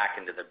reinvest back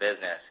into the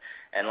business.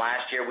 And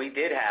last year we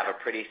did have a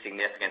pretty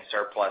significant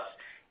surplus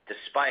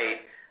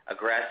despite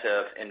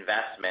aggressive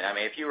investment. I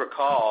mean, if you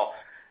recall,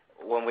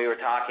 when we were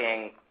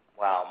talking,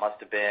 must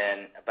have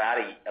been about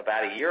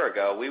a year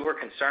ago, we were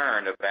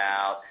concerned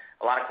about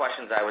a lot of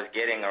questions I was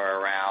getting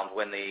are around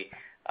when the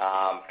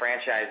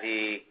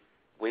franchisee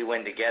We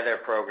Win Together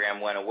program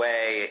went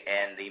away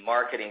and the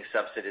marketing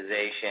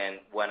subsidization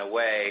went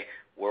away.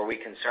 Were we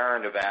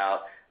concerned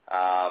about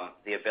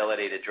the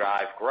ability to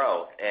drive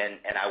growth? And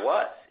I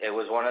was. It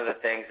was one of the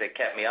things that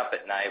kept me up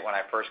at night when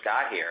I first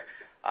got here.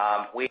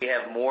 We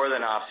have more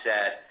than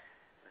offset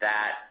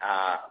that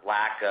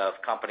lack of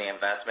company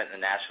investment in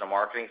the National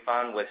Marketing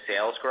Fund with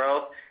sales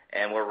growth,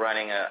 and we're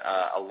running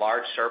a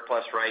large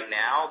surplus right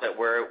now that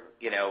we're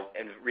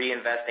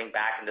reinvesting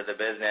back into the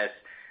business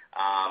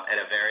at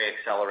a very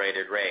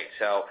accelerated rate.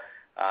 So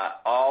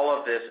all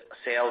of this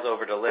sales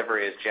over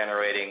delivery is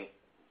generating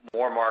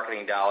more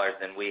marketing dollars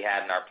than we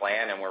had in our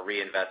plan, and we're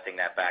reinvesting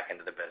that back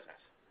into the business.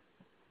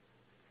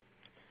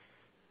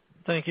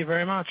 Thank you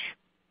very much.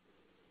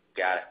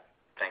 Got it.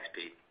 Thanks,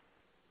 Pete.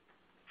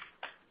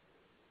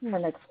 Our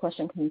next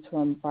question comes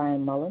from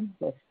Brian Mullan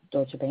with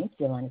Deutsche Bank.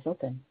 Your line is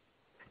open.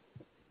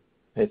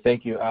 Hey,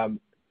 thank you.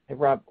 Hey,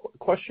 Rob,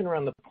 question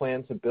around the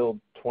plan to build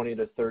 20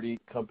 to 30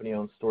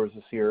 company-owned stores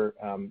this year.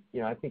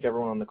 I think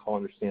everyone on the call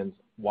understands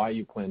why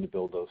you plan to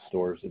build those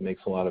stores. It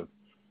makes a lot of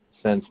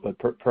sense, but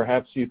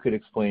perhaps you could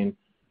explain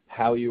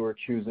how you are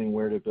choosing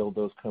where to build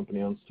those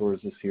company-owned stores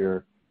this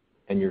year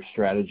and your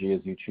strategy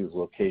as you choose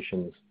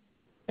locations.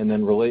 And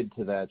then related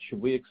to that,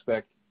 should we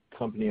expect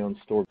company-owned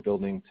store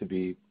building to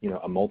be,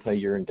 a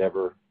multi-year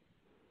endeavor,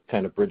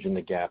 kind of bridging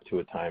the gap to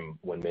a time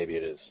when maybe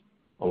it is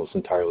almost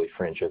entirely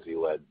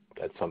franchisee-led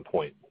at some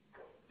point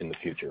in the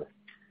future?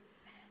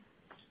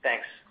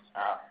 Thanks,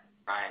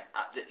 Ryan.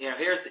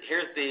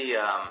 Here's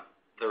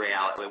the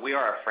reality. We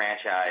are a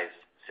franchise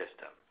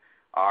system.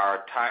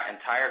 Our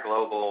entire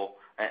global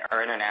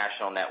or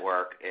international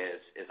network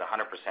is 100%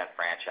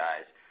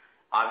 franchise.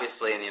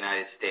 Obviously, in the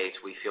United States,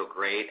 we feel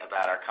great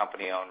about our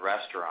company-owned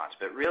restaurants.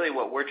 But really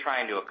what we're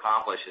trying to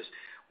accomplish is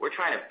we're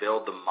trying to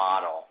build the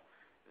model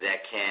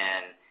that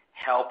can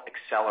help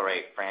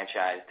accelerate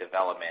franchise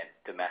development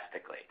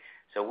domestically.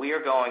 So we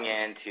are going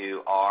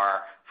into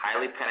our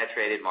highly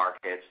penetrated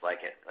markets like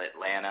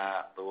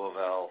Atlanta,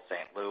 Louisville,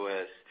 St.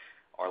 Louis,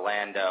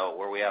 Orlando,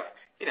 where we have,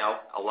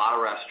 a lot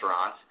of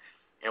restaurants.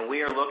 And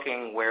we are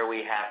looking where we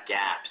have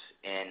gaps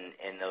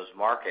in those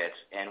markets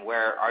and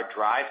where our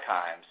drive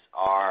times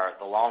are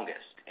the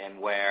longest and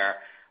where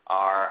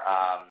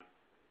our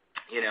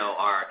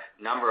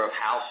number of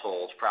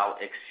households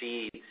probably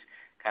exceeds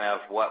kind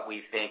of what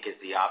we think is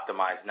the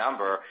optimized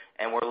number.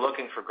 And we're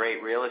looking for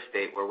great real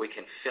estate where we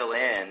can fill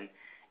in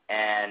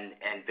and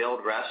build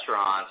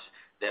restaurants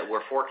that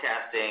we're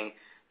forecasting.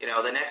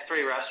 The next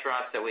 3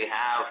 restaurants that we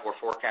have, we're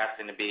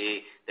forecasting to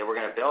be that we're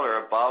going to build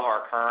are above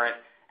our current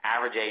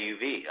average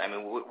AUV. I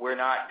mean, we're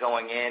not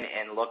going in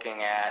and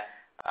looking at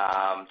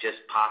just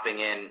popping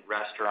in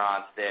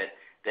restaurants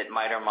that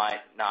might or might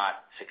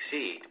not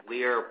succeed.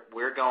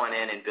 We're going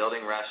in and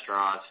building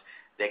restaurants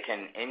that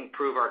can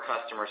improve our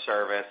customer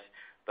service,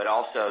 but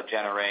also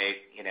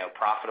generate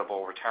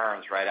profitable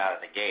returns right out of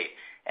the gate.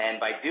 And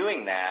by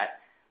doing that,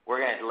 we're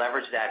going to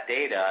leverage that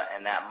data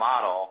and that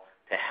model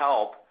to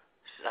help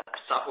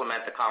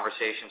supplement the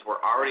conversations we're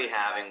already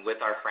having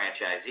with our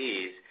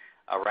franchisees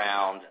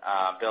around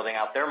building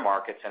out their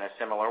markets in a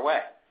similar way.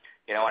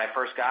 When I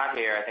first got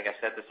here, I think I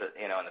said this,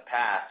 in the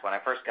past. When I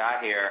first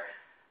got here,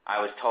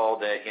 I was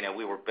told that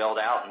we were built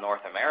out in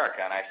North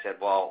America, and I said,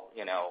 well,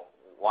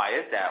 why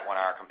is that when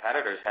our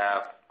competitors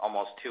have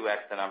almost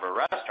 2x the number of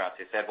restaurants?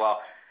 They said,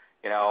 well,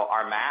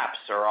 our maps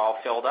are all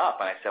filled up,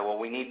 and I said, well,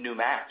 we need new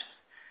maps.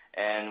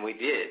 And we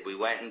did. We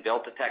went and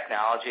built the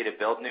technology to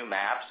build new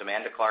maps.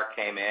 Amanda Clark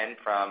came in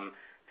from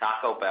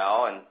Taco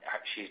Bell, and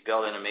she's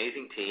built an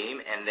amazing team,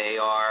 and they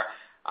are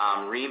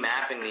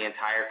remapping the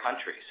entire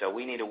country. So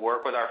we need to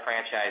work with our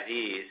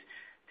franchisees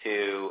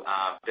to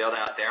build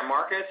out their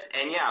markets.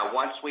 And yeah,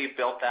 once we've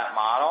built that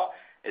model,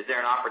 is there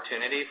an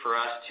opportunity for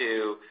us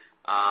to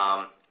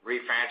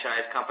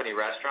re-franchise company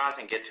restaurants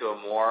and get to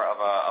a more of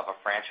a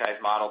franchise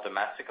model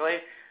domestically?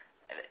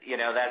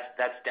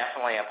 That's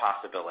definitely a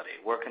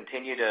possibility. We'll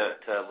continue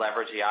to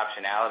leverage the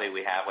optionality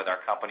we have with our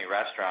company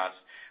restaurants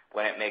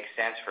when it makes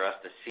sense for us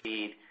to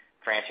seed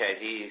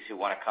franchisees who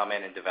want to come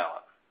in and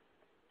develop.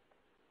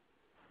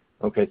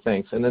 Okay,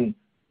 thanks. And then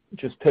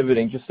just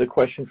pivoting, just a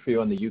question for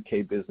you on the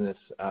UK business.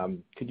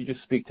 Could you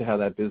just speak to how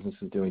that business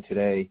is doing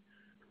today?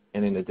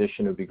 And in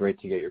addition, it would be great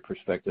to get your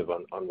perspective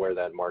on where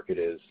that market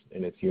is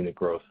in its unit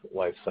growth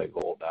life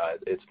cycle.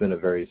 It's been a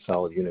very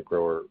solid unit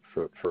grower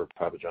for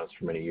Papa John's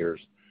for many years.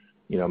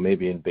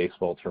 Maybe in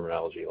baseball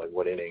terminology, like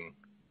what inning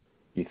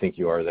do you think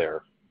you are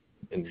there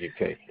in the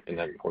UK, in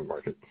that important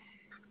market?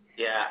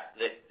 Yeah,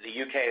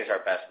 the UK is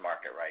our best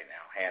market right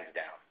now, hands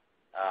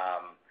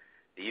down.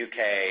 The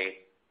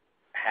UK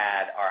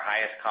had our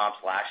highest comps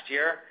last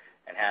year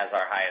and has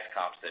our highest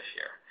comps this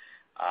year.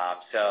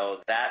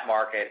 So that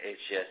market is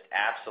just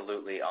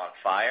absolutely on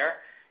fire,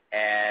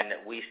 and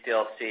we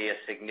still see a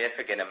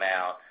significant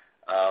amount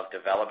of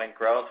development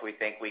growth. We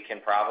think we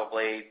can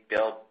probably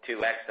build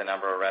 2x the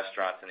number of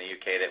restaurants in the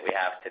UK that we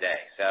have today.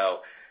 So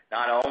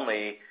not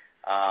only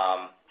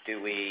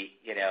do we,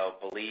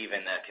 believe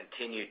in the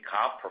continued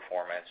comp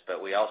performance,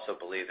 but we also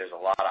believe there's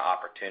a lot of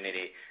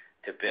opportunity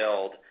to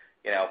build,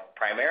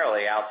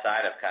 primarily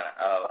outside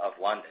of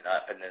London,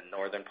 up in the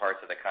northern parts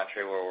of the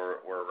country where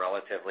we're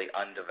relatively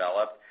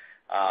undeveloped.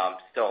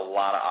 Still a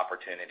lot of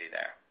opportunity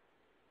there.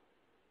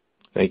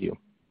 Thank you.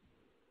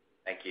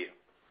 Thank you.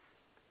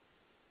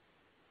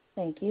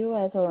 Thank you.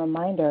 As a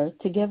reminder,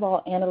 to give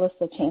all analysts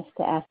a chance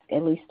to ask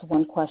at least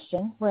one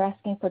question, we're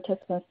asking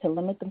participants to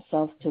limit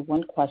themselves to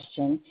one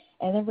question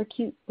and then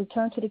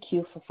return to the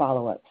queue for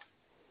follow-ups.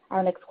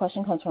 Our next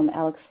question comes from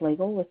Alex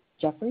Slagle with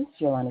Jefferies.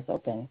 Your line is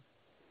open.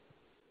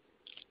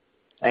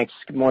 Thanks.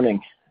 Good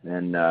morning,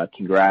 and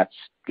congrats.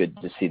 Good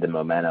to see the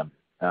momentum.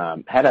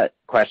 Had a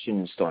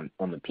question just on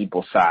the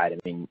people side. I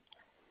mean,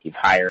 you've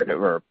hired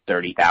over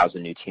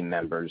 30,000 new team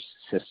members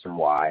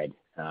system-wide,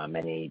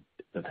 many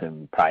of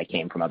whom probably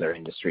came from other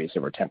industries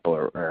that were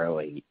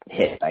temporarily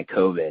hit by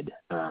COVID.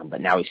 But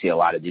now we see a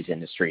lot of these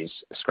industries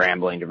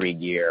scrambling to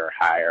re-gear,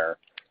 hire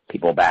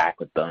people back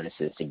with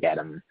bonuses to get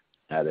them,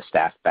 the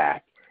staff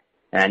back.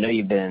 And I know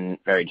you've been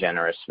very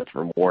generous with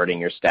rewarding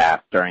your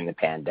staff during the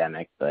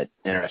pandemic, but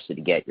interested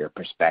to get your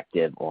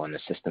perspective on the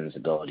system's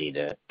ability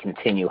to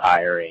continue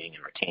hiring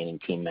and retaining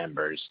team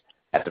members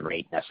at the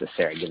rate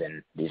necessary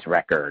given these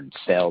record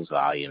sales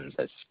volumes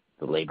as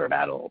the labor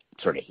battle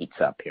sort of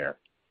heats up here.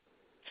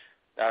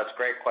 That's a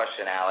great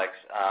question, Alex.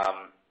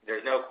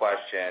 There's no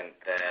question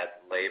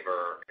that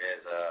labor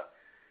is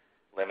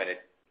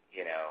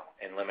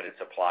in limited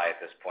supply at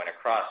this point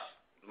across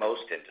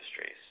most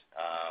industries,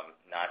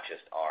 not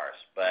just ours.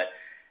 But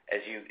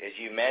as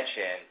you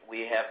mentioned,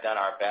 we have done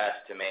our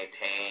best to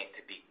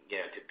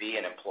be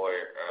an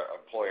employer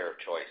of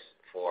choice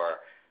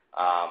for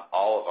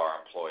all of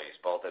our employees,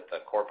 both at the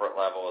corporate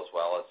level as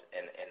well as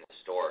in the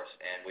stores.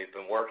 And we've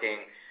been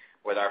working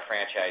with our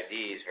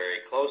franchisees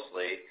very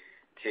closely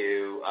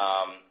to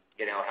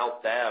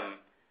help them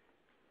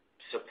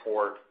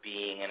support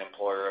being an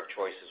employer of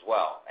choice as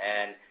well.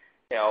 And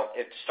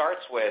it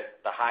starts with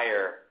the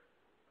higher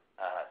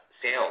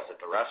sales at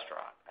the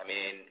restaurant. I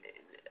mean,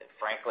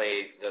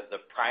 frankly, the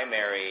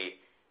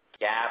primary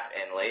gap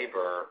in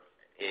labor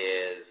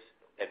is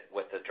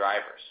with the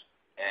drivers.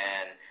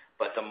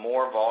 But the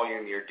more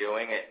volume you're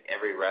doing at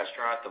every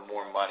restaurant, the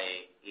more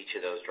money each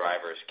of those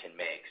drivers can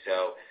make.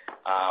 So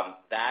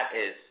that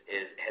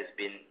has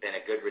been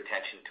a good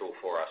retention tool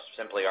for us.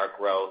 Simply our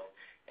growth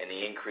and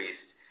the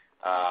increased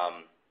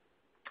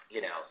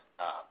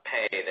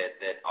pay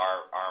that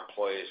our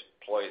employees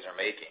are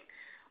making.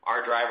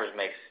 Our drivers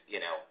make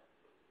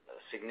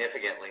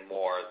significantly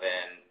more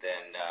than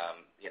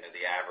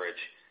the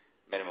average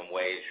minimum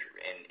wage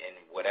in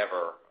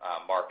whatever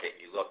market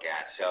you look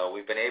at. So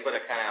we've been able to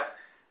kind of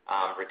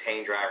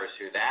retain drivers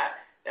through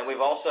that. And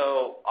we've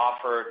also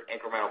offered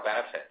incremental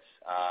benefits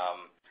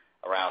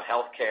around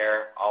health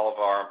care. All of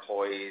our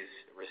employees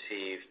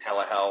receive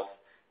telehealth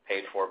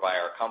paid for by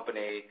our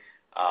company.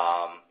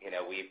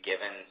 We've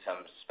given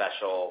some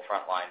special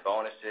frontline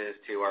bonuses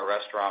to our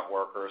restaurant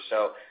workers.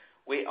 So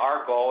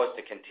our goal is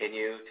to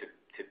continue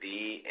to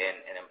be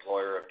an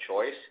employer of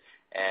choice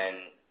and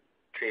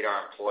treat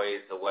our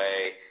employees the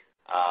way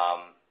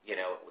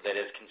that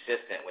is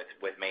consistent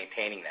with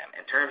maintaining them.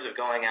 In terms of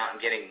going out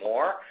and getting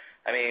more,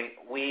 I mean,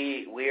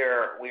 we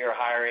are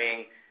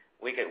hiring.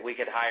 We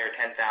could hire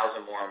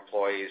 10,000 more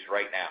employees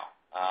right now.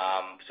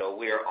 So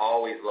we are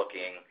always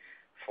looking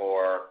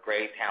for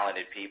great,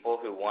 talented people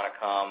who want to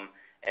come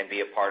and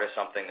be a part of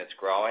something that's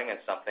growing and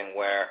something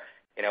where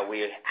we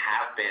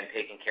have been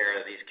taking care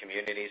of these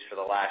communities for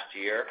the last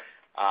year,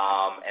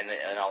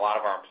 and a lot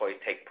of our employees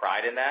take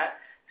pride in that.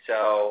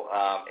 So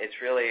it's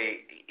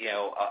really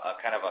a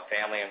kind of a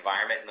family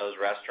environment in those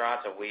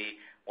restaurants, and we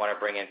want to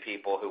bring in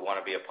people who want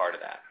to be a part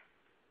of that.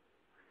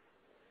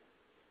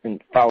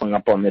 And following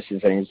up on this,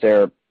 is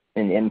there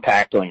an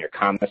impact on your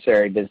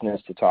commissary business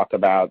to talk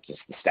about, just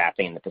the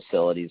staffing in the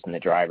facilities and the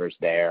drivers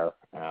there?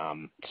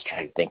 Just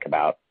trying to think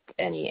about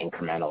any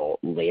incremental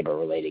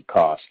labor-related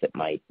costs that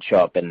might show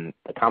up in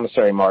the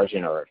commissary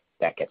margin, or if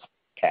that gets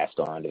passed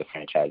on to the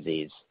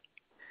franchisees.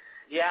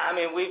 Yeah, I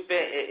mean,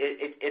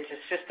 it's a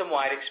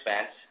system-wide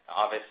expense.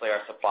 Obviously,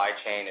 our supply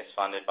chain is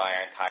funded by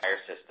our entire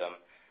system,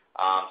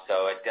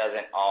 so it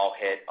doesn't all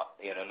hit.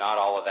 Not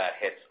all of that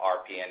hits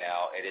our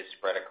P&L. It is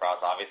spread across.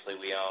 Obviously,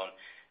 we own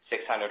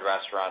 600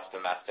 restaurants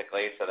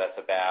domestically, so that's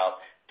about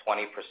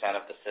 20%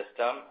 of the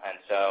system, and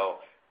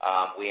so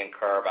we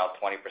incur about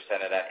 20%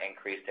 of that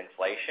increased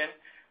inflation.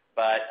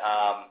 But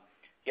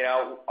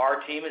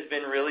our team has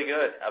been really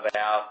good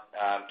about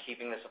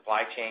keeping the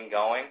supply chain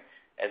going.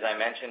 As I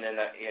mentioned in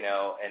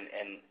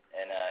an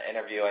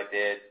interview I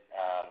did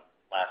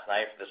last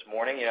night this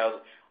morning,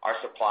 our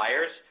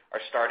suppliers are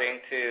starting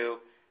to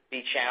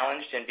be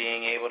challenged in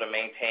being able to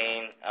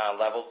maintain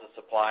levels of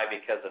supply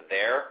because of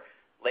their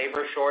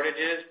labor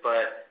shortages.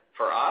 But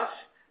for us,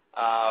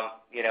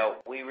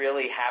 we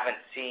really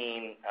haven't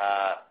seen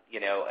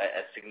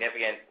a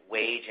significant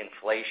wage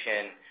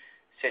inflation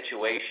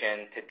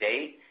situation to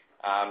date,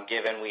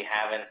 given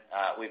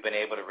we've been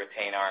able to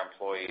retain our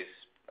employees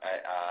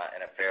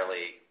in a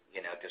fairly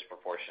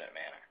disproportionate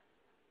manner.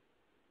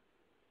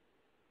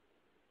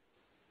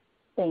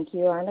 Thank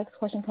you. Our next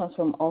question comes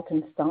from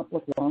Alton Stump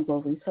with Longbow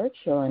Research.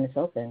 Your line is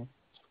open.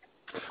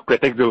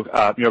 Great. Thank you.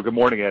 Good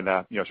morning, and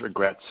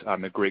congrats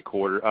on the great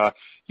quarter.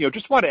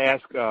 Just want to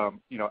ask,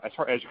 as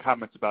far as your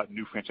comments about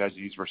new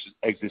franchisees versus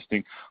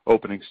existing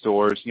opening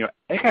stores,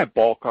 any kind of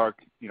ballpark,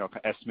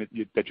 estimate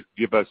that you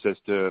give us as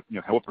to,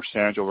 what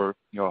percentage over,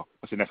 let's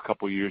say next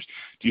couple of years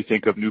do you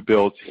think of new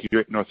builds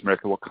here in North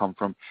America will come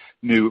from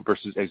new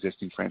versus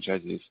existing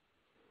franchisees?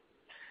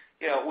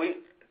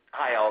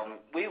 Hi, Alton.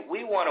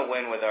 We want to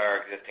win with our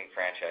existing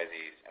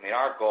franchisees. I mean,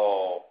 our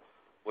goal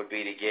would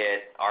be to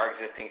get our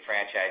existing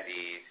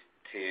franchisees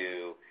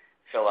to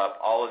fill up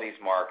all of these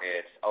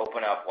markets,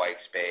 open up white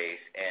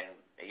space, and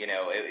it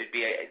would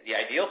be the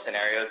ideal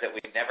scenario is that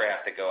we'd never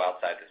have to go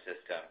outside the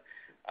system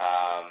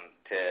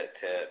to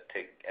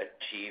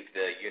achieve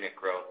the unit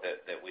growth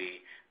that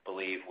we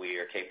believe we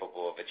are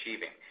capable of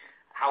achieving.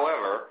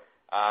 However,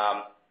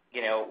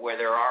 where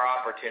there are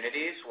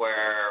opportunities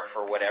where,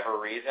 for whatever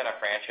reason, a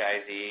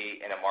franchisee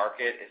in a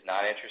market is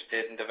not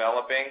interested in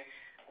developing,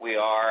 we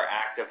are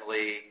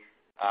actively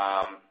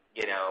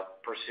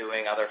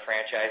pursuing other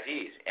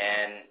franchisees.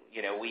 And,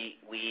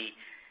 we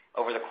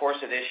over the course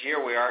of this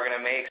year, we are going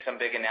to make some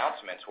big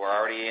announcements. We're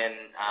already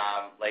in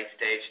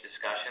late-stage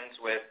discussions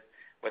with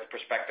with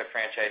prospective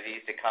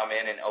franchisees to come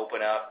in and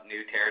open up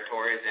new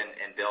territories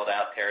and build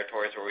out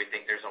territories where we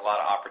think there's a lot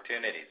of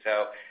opportunity.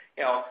 So,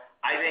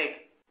 I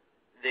think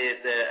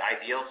the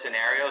ideal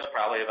scenario is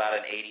probably about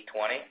an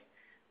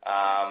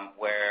 80-20,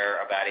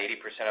 where about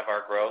 80% of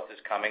our growth is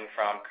coming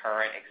from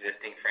current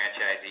existing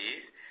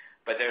franchisees.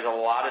 But there's a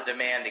lot of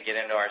demand to get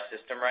into our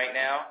system right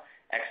now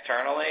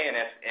externally, and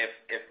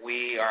if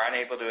we are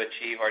unable to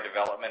achieve our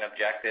development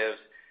objectives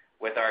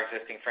with our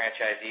existing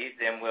franchisees,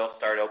 then we'll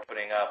start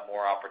opening up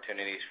more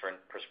opportunities for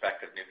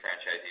prospective new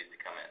franchisees to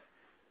come in.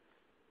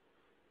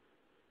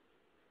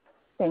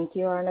 Thank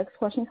you. Our next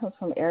question comes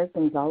from Eric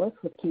Gonzalez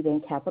with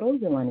KeyBanc Capital.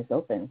 Your line is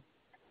open.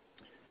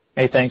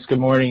 Hey, thanks. Good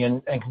morning,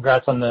 and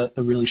congrats on the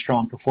really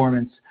strong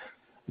performance.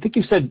 I think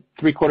you said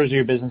 3/4 of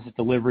your business is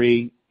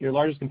delivery. Your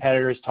largest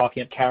competitor is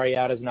talking about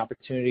carryout as an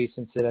opportunity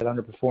since it had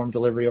underperformed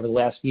delivery over the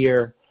last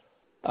year.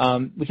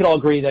 We can all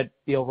agree that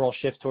the overall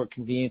shift toward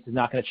convenience is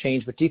not going to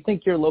change, but do you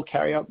think your low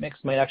carryout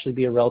mix might actually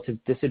be a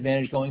relative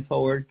disadvantage going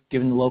forward,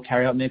 given the low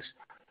carryout mix?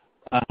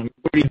 Or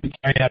do you think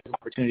carryout is an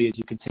opportunity as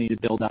you continue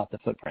to build out the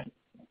footprint?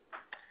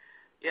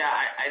 Yeah,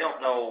 I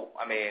don't know,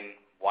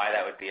 why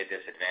that would be a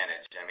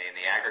disadvantage.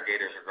 The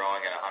aggregators are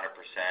growing at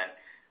 100%.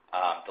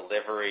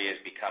 Delivery is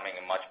becoming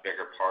a much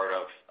bigger part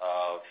of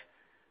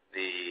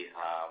the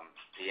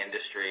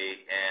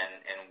industry,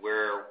 and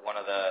we're one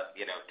of the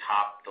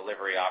top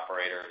delivery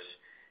operators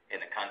in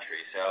the country.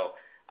 So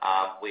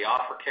we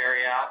offer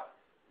carryout.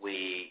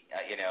 We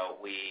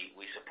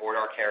support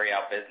our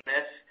carryout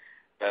business,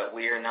 but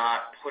we are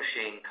not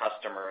pushing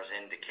customers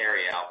into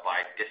carryout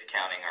by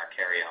discounting our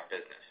carryout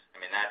business.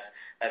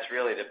 That's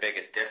really the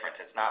biggest difference.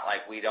 It's not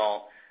like we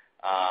don't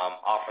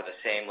offer the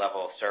same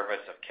level of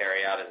service of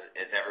carryout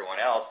as everyone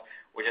else.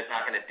 We're just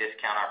not going to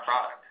discount our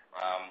product.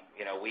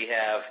 We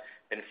have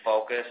been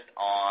focused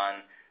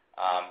on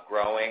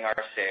growing our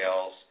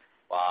sales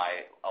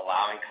by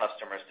allowing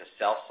customers to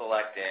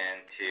self-select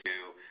into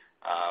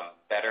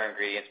better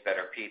ingredients,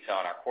 better pizza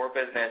on our core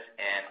business,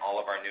 and all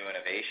of our new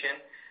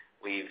innovation.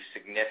 We've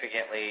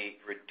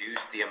significantly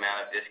reduced the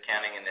amount of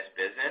discounting in this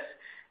business,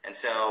 and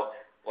so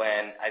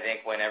when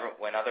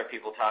other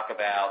people talk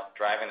about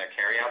driving their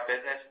carryout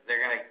business,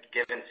 they're going to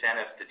give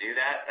incentives to do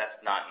that. That's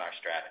not in our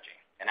strategy,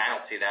 and I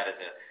don't see that as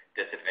a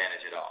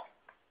disadvantage at all.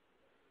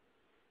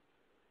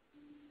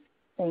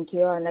 Thank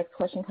you. Our next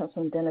question comes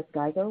from Dennis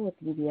Geiger with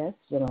UBS.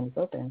 Your line is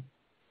open.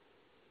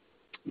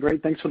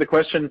 Great. Thanks for the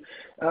question.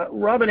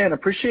 Rob and Ann,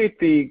 appreciate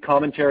the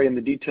commentary and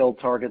the detailed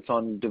targets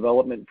on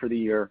development for the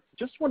year.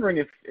 Just wondering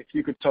if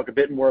you could talk a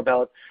bit more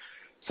about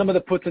some of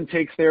the puts and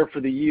takes there for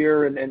the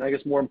year, and I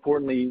guess more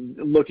importantly,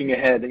 looking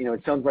ahead.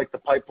 It sounds like the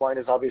pipeline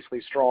is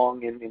obviously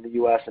strong in the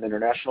U.S. and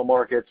international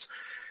markets.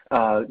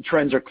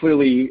 Trends are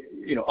clearly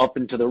up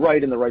and to the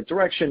right in the right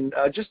direction.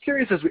 Just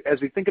curious as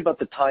we think about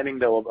the timing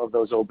though of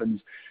those opens,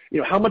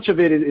 how much of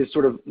it is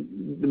sort of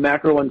the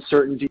macro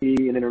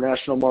uncertainty in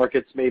international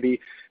markets maybe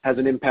has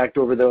an impact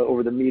over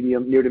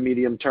the near to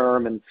medium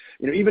term, and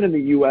even in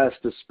the U.S.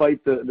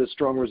 despite the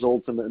strong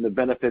results and the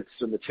benefits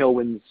and the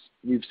tailwinds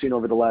you've seen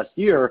over the last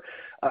year,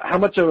 how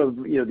much of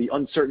the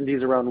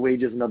uncertainties around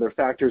wages and other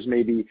factors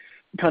maybe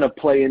kind of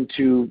play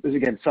into,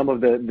 again, some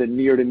of the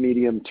near to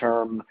medium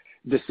term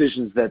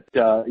decisions that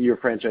your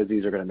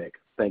franchisees are going to make?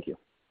 Thank you.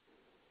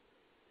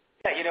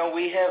 Yeah,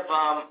 we have,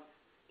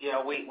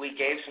 we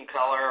gave some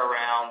color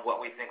around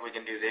what we think we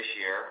can do this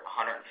year,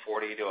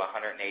 140 to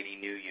 180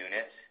 new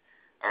units,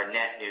 or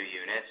net new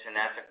units, and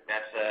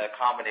that's a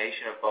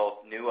combination of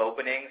both new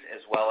openings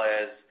as well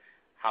as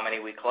how many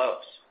we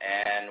close.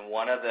 And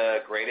one of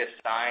the greatest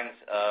signs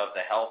of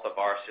the health of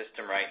our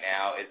system right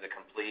now is the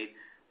complete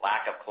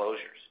lack of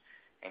closures.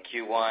 In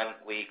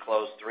Q1, we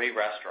closed 3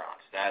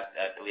 restaurants. That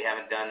we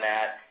haven't done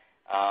that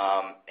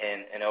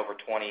in over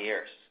 20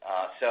 years.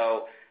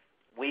 So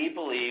we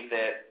believe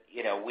that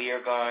we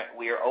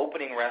are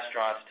opening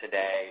restaurants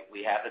today.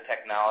 We have the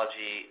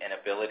technology and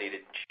ability to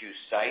choose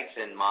sites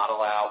and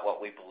model out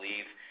what we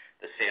believe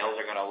the sales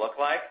are going to look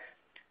like,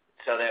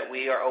 so that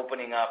we are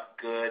opening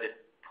up good,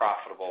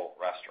 profitable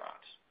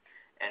restaurants.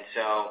 And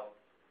so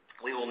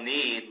we will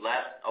need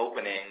less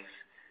openings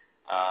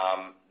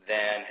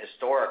than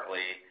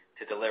historically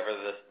to deliver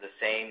the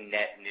same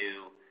net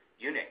new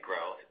unit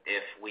growth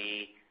if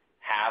we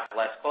have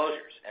less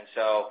closures. And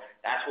so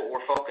that's what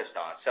we're focused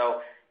on.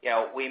 So,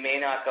 we may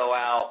not go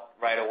out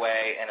right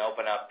away and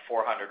open up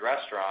 400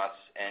 restaurants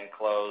and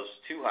close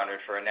 200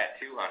 for a net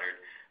 200,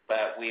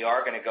 but we are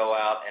going to go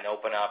out and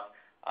open up,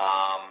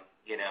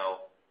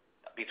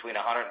 between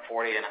 140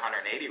 and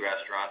 180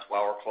 restaurants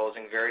while we're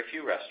closing very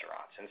few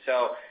restaurants. And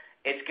so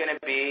it's going to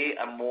be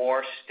a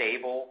more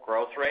stable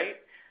growth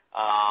rate.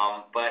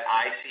 But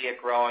I see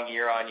it growing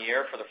year on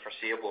year for the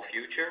foreseeable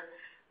future.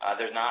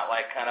 There's not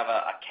like kind of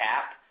a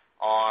cap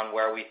on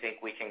where we think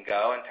we can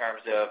go in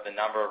terms of the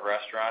number of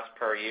restaurants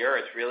per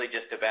year. It's really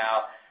just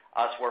about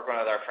us working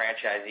with our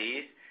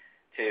franchisees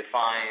to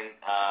find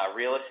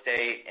real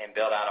estate and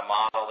build out a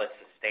model that's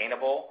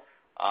sustainable.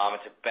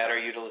 It's a better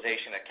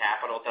utilization of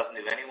capital. It doesn't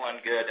do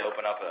anyone good to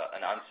open up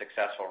an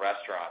unsuccessful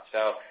restaurant.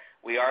 So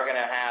we are going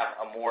to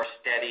have a more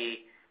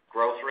steady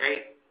growth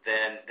rate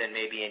than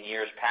maybe in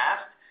years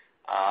past.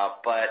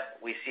 But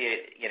we see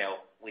it,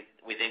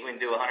 we think we can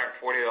do 140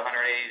 to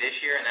 180 this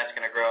year, and that's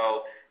going to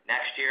grow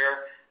next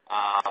year.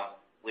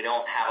 We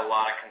don't have a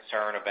lot of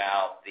concern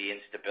about the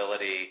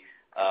instability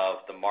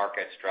of the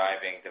markets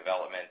driving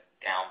development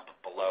down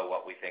below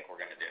what we think we're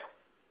going to do.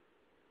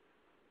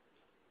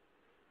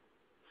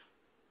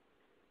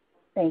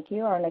 Thank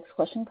you. Our next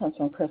question comes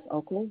from Chris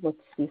Oakley with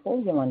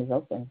Stifel. Your line is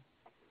open.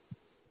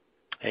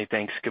 Hey,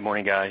 thanks. Good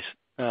morning, guys.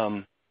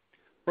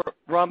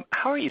 Rob,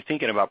 how are you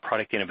thinking about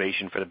product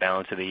innovation for the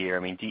balance of the year? I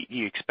mean, do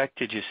you expect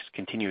to just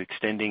continue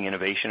extending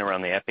innovation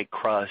around the Epic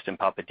Crust and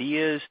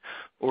Papadillas,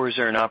 or is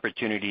there an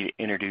opportunity to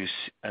introduce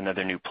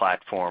another new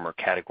platform or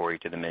category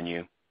to the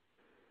menu?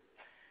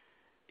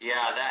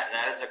 Yeah,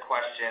 that is a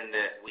question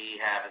that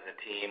we have as a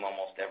team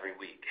almost every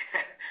week.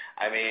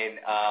 I mean,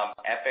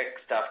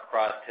 Epic Stuffed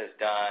Crust has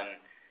done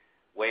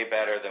way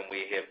better than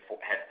we had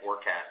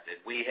forecasted.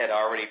 We had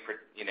already,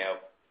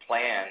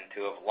 planned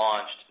to have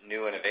launched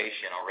new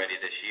innovation already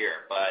this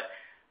year, but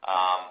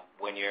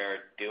when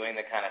you're doing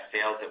the kind of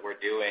sales that we're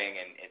doing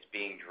and it's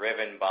being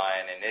driven by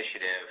an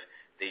initiative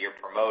that you're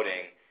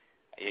promoting,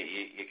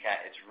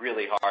 it's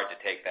really hard to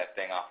take that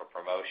thing off of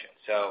promotion.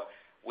 So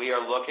we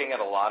are looking at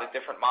a lot of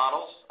different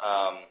models,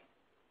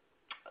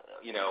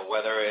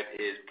 whether it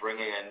is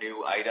bringing a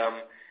new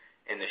item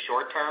in the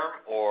short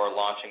term or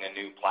launching a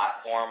new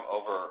platform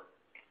over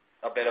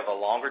a bit of a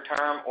longer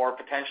term, or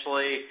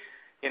potentially,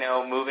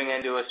 moving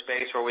into a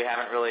space where we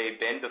haven't really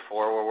been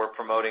before, where we're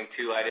promoting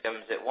two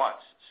items at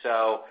once.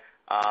 So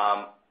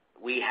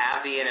we have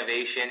the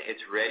innovation.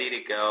 It's ready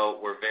to go.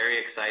 We're very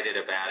excited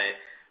about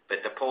it.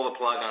 But to pull the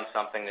plug on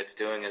something that's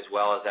doing as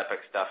well as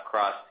Epic Stuffed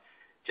Crust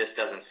just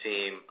doesn't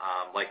seem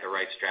like the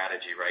right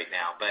strategy right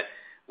now. But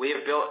we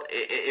have built –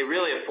 it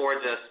really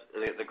affords us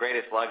the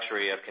greatest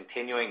luxury of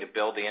continuing to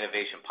build the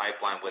innovation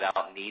pipeline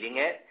without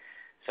needing it.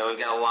 So we've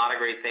got a lot of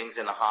great things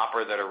in the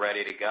hopper that are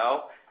ready to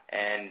go.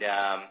 And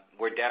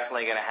we're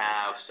definitely going to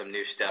have some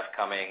new stuff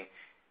coming,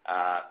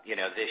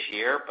 this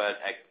year. But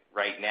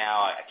right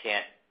now, I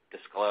can't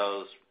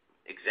disclose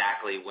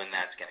exactly when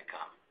that's going to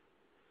come.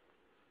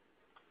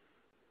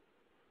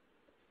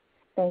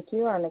 Thank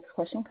you. Our next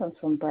question comes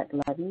from Brett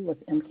Levy with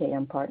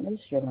MKM Partners.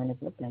 Your line is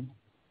open.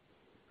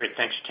 Great.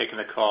 Thanks for taking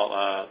the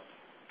call.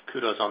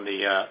 Kudos on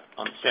the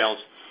sales.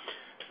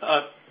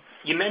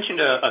 You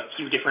mentioned a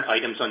few different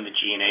items on the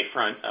G&A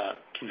front,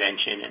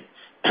 convention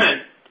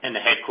and the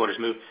headquarters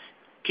move.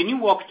 Can you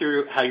walk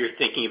through how you're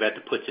thinking about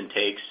the puts and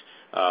takes,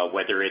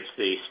 whether it's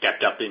the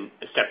stepped up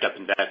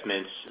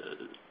investments,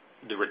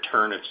 the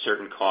return of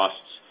certain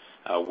costs,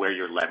 where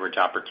your leverage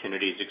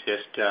opportunities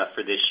exist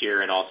for this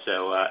year, and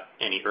also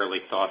any early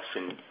thoughts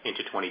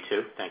into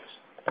 22? Thanks.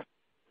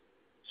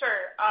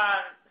 Sure.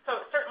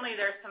 So certainly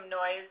there's some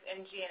noise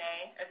in G&A,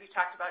 as you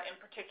talked about. In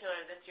particular,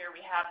 this year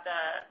we have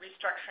the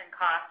restructuring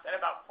costs at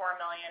about $4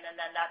 million, and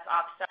then that's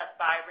offset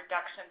by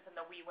reductions in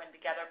the We Win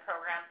Together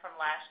program from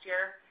last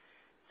year.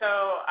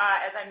 So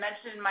as I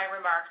mentioned in my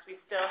remarks, we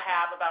still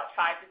have about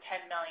 $5 to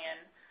 $10 million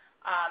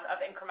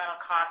of incremental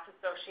costs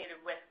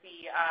associated with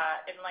the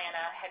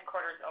Atlanta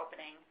headquarters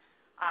opening.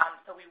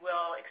 So we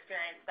will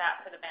experience that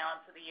for the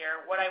balance of the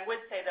year. What I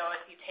would say, though,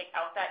 if you take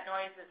out that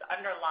noise, is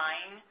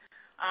underlying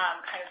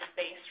kind of the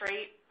base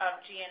rate of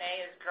G&A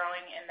is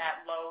growing in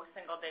that low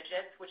single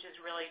digits, which is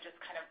really just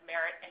kind of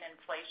merit and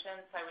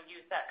inflation. So I would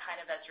use that kind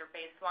of as your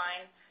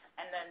baseline,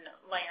 and then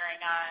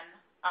layering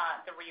on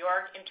the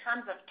reorg. In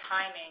terms of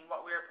timing,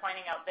 what we were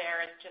pointing out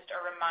there is just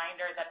a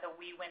reminder that the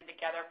We Win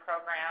Together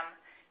program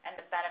and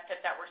the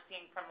benefit that we're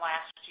seeing from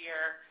last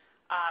year,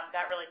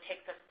 that really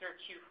takes us through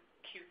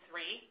Q3.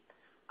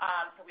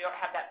 So we don't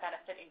have that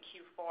benefit in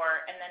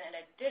Q4. And then in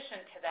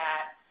addition to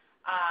that,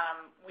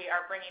 we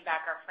are bringing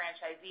back our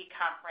franchisee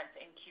conference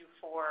in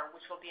Q4,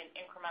 which will be an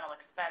incremental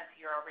expense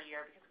year over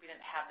year because we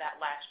didn't have that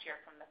last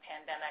year from the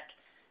pandemic.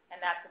 And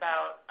that's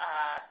about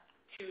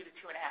 $2 to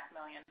 $2.5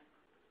 million.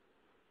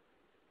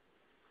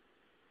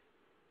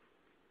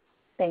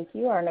 Thank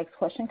you. Our next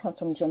question comes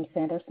from Jim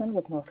Sanderson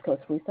with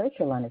Northcoast Research.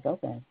 Your line is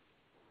open.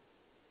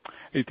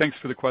 Hey, thanks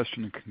for the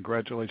question and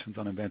congratulations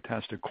on a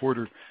fantastic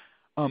quarter.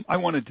 I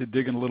wanted to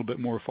dig in a little bit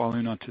more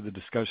following on to the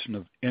discussion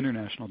of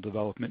international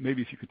development.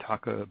 Maybe if you could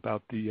talk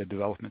about the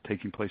development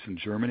taking place in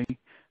Germany.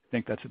 I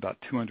think that's about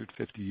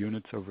 250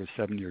 units over a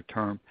 7-year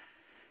term.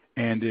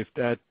 And if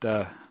that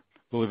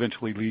will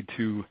eventually lead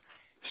to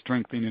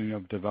strengthening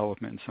of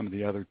development in some of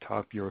the other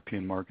top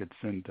European markets,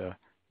 and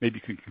maybe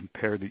you can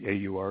compare the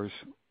AURs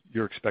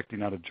you're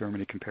expecting out of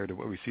Germany compared to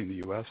what we see in the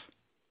U.S.?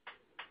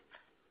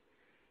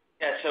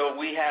 Yeah, so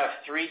we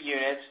have 3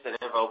 units that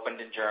have opened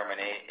in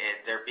Germany.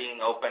 They're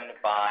being opened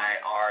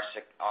by our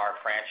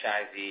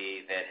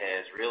franchisee that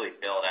has really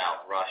built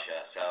out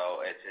Russia.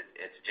 So it's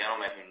a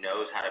gentleman who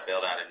knows how to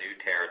build out a new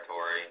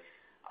territory,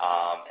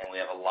 and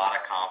we have a lot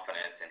of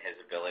confidence in his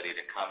ability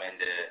to come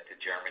into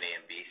Germany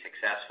and be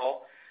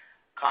successful.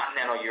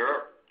 Continental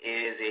Europe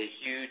is a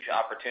huge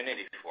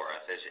opportunity for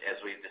us. As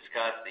we've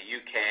discussed, the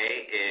UK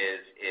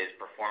is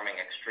performing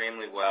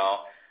extremely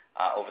well.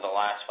 Over the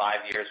last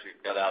 5 years,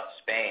 we've built out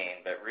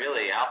Spain, but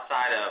really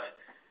outside of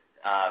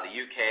the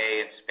UK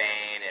and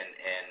Spain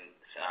and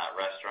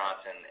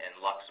restaurants in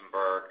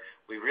Luxembourg,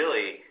 we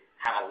really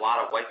have a lot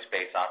of white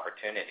space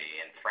opportunity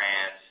in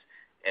France,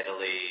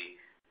 Italy,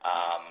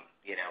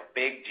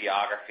 big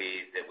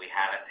geographies that we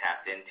haven't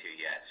tapped into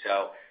yet.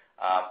 So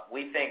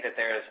we think that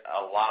there's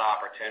a lot of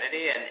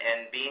opportunity,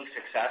 and being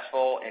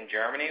successful in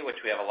Germany, which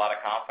we have a lot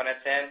of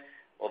confidence in,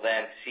 will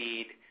then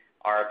seed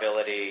our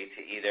ability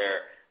to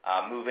either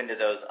move into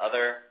those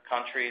other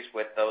countries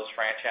with those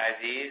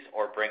franchisees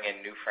or bring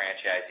in new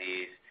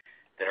franchisees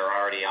that are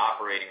already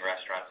operating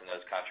restaurants in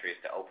those countries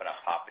to open up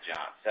Papa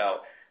John's.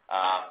 So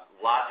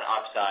lots of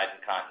upside in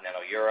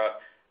continental Europe.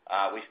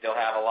 We still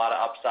have a lot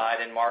of upside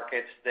in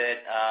markets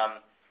that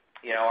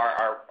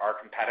our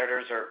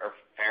competitors are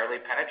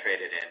fairly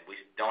penetrated in. We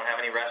don't have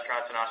any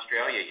restaurants in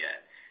Australia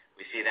yet.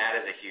 We see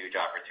that as a huge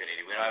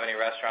opportunity. We don't have any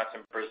restaurants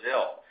in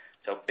Brazil.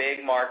 So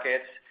big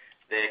markets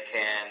that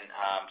can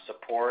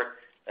support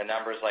the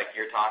numbers like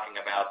you're talking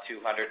about, 200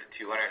 to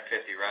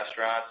 250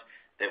 restaurants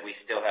that we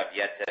still have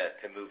yet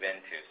to move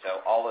into.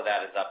 So all of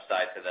that is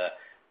upside to the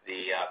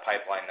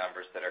pipeline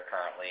numbers that are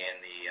currently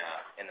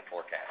in the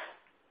forecast.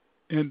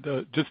 And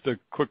just a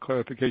quick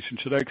clarification,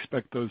 should I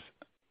expect those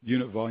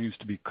unit volumes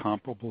to be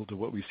comparable to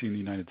what we see in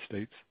the United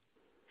States?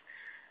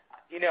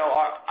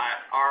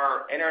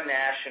 Our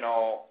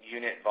international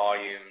unit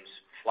volumes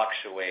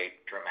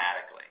fluctuate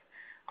dramatically.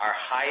 Our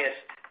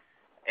highest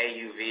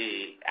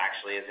AUV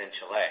actually is in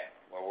Chile,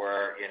 where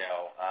we're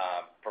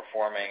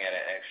performing at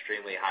an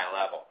extremely high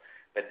level.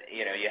 But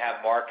you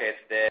have markets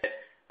that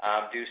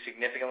do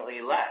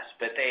significantly less,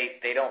 but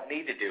they don't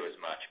need to do as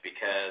much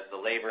because the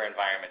labor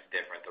environment's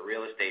different, the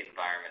real estate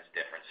environment's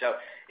different. So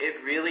it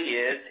really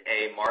is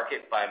a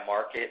market by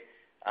market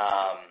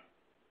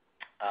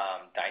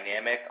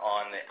dynamic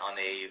on the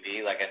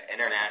AUV. Like an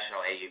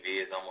international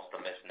AUV is almost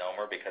a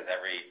misnomer because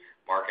every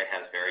market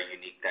has very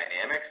unique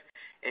dynamics.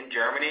 In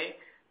Germany,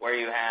 where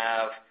you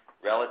have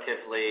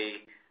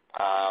relatively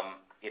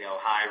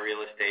high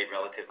real estate,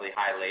 relatively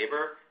high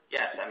labor,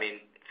 yes, I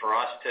mean, for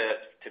us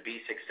to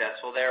be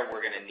successful there,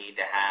 we're going to need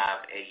to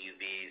have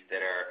AUVs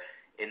that are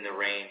in the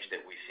range that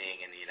we're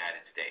seeing in the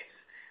United States.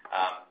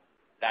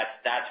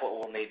 That's what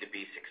we'll need to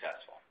be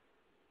successful.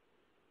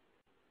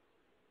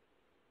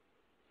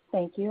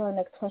 Thank you. Our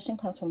next question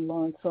comes from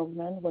Lauren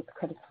Silverman with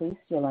Credit Suisse.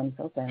 Your line is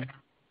open.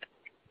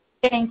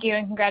 Thank you,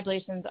 and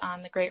congratulations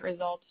on the great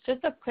results.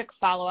 Just a quick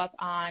follow-up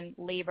on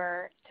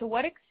labor. To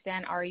what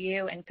extent are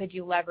you and could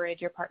you leverage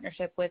your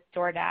partnership with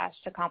DoorDash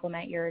to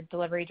complement your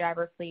delivery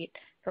driver fleet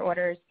for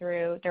orders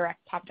through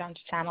direct Papa John's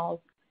channels?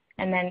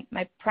 And then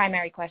my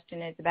primary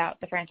question is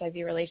about the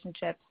franchisee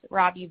relationships.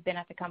 Rob, you've been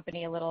at the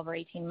company a little over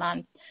 18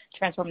 months,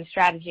 transforming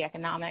strategy,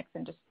 economics,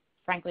 and just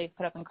frankly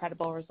put up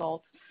incredible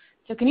results.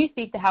 So can you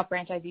speak to how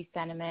franchisee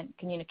sentiment,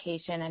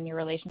 communication, and your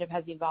relationship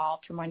has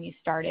evolved from when you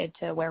started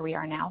to where we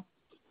are now?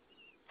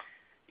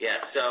 Yeah,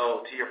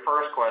 so to your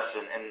first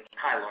question, and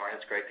hi, Lauren,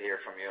 it's great to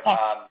hear from you.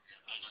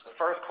 The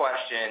first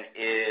question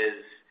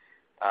is,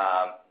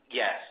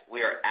 yes,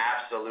 we are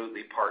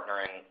absolutely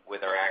partnering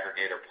with our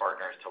aggregator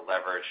partners to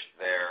leverage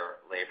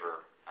their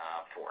labor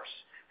force.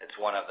 It's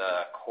one of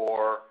the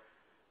core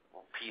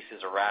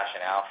pieces of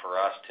rationale for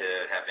us to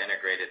have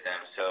integrated them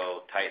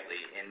so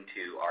tightly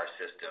into our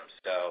system.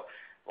 So,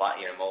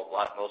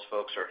 most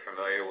folks are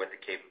familiar with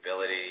the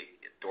capability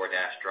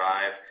DoorDash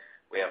Drive.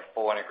 We have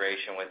full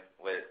integration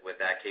with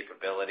that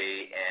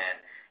capability, and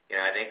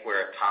I think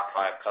we're a top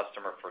 5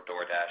 customer for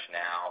DoorDash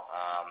now,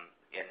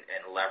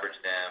 and leverage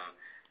them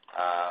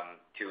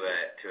to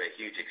a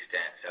huge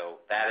extent.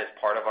 So that is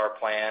part of our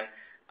plan.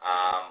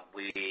 And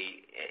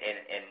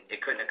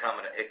it couldn't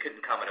come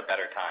at a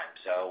better time.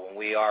 So when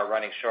we are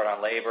running short on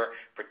labor,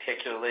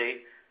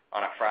 particularly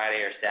on a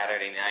Friday or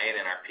Saturday night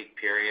in our peak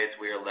periods,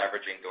 we are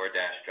leveraging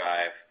DoorDash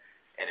Drive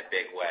in a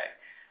big way,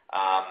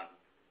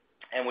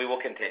 and we will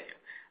continue.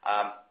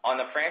 On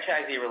the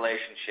franchisee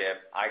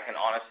relationship, I can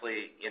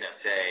honestly,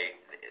 say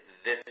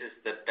this is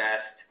the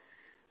best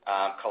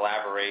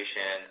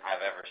collaboration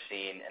I've ever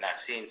seen, and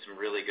I've seen some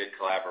really good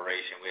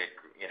collaboration. We had,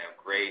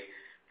 great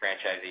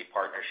franchisee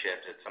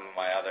partnerships at some of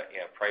my other,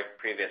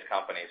 previous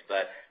companies.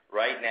 But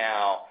right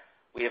now,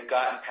 we have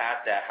gotten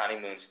past that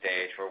honeymoon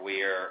stage where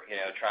we are,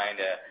 trying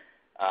to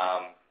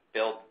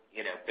build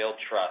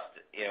trust.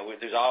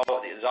 There's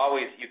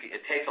always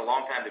it takes a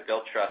long time to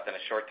build trust and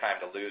a short time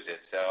to lose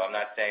it. So I'm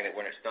not saying that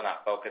we're still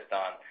not focused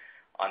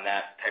on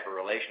that type of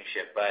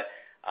relationship, but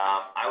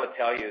I would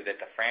tell you that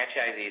the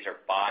franchisees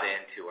are bought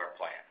into our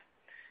plan.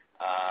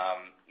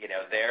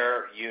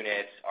 Their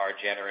units are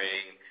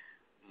generating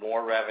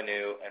more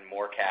revenue and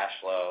more cash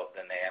flow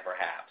than they ever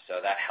have,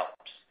 so that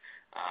helps.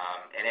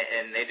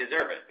 And they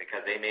deserve it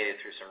because they made it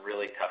through some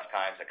really tough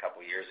times a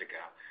couple years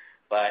ago.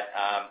 But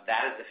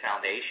that is the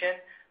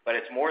foundation. But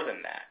it's more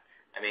than that.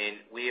 I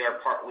mean, we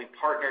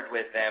partnered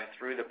with them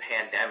through the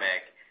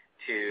pandemic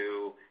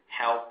to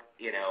help,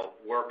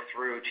 work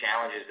through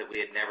challenges that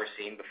we had never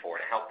seen before,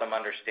 to help them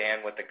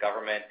understand what the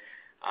government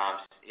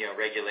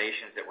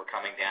regulations that were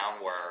coming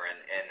down were,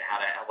 and how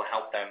to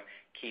help them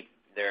keep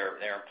their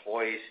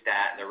employees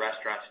their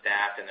restaurant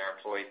staffed and their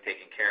employees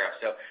taken care of.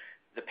 So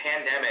the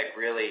pandemic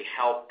really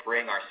helped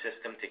bring our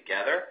system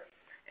together,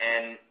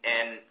 and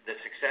the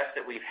success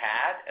that we've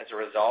had as a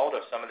result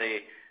of some of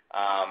the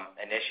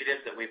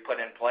initiatives that we've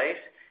put in place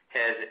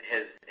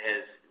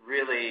has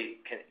really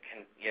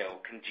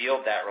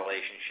congealed that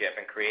relationship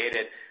and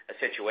created a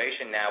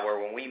situation now where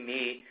when we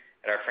meet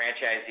at our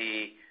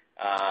franchisee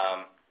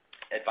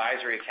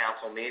advisory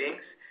council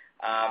meetings,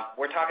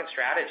 we're talking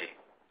strategy.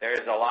 There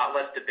is a lot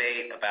less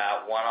debate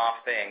about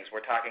one-off things.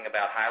 We're talking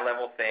about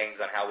high-level things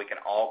on how we can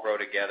all grow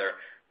together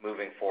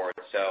moving forward.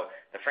 So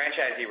the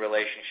franchisee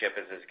relationship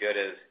is as good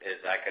as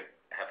I could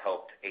have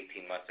hoped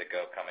 18 months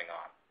ago coming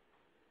on.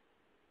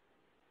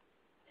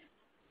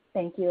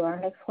 Thank you. Our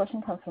next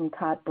question comes from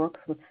Todd Brooks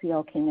with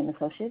C.L. King &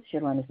 Associates.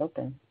 Your line is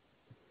open.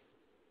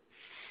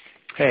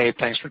 Hey,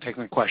 thanks for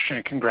taking the question,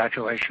 and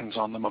congratulations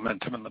on the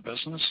momentum in the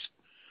business.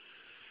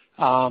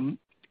 Ann,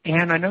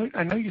 I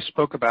know you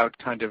spoke about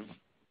kind of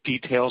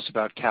details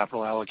about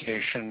capital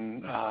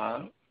allocation,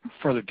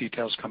 further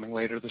details coming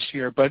later this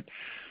year, but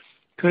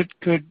could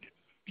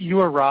you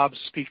or Rob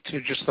speak to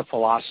just the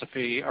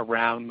philosophy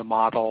around the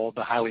model,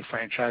 the highly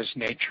franchised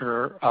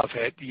nature of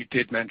it? You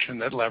did mention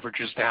that leverage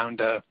is down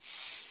to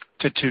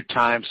 2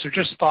 times. So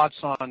just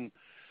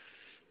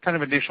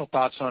initial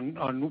thoughts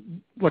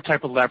on what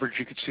type of leverage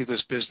you could see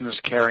this business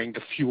carrying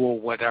to fuel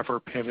whatever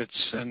pivots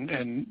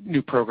and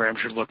new programs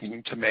you're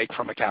looking to make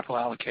from a capital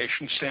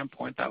allocation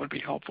standpoint. That would be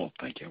helpful.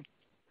 Thank you.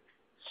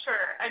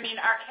 Sure. I mean,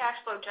 our cash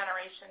flow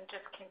generation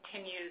just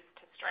continues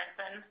to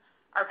strengthen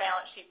our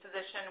balance sheet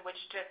position, which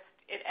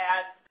it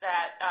adds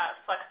that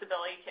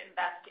flexibility to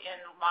invest in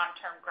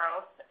long-term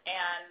growth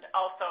and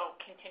also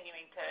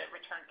continuing to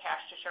return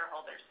cash to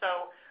shareholders.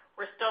 So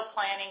we're still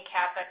planning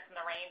CapEx in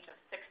the range of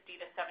 $60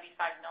 to $75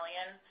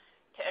 million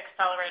to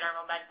accelerate our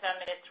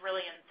momentum, and it's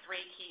really in 3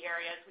 key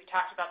areas. We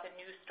talked about the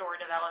new store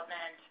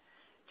development,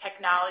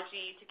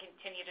 technology to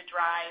continue to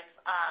drive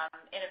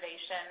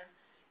innovation,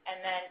 and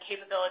then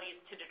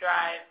capabilities to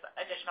drive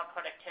additional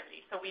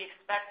productivity. So we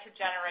expect to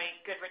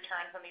generate good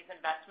returns on these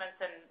investments,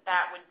 and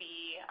that would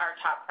be our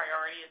top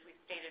priority, as we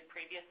stated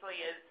previously,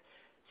 is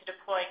to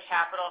deploy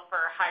capital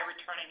for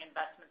high-returning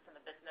investments in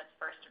the business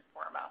first and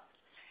foremost.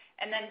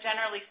 And then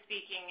generally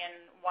speaking,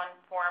 in one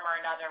form or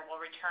another, we'll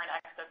return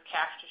excess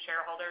cash to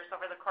shareholders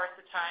over the course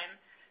of time.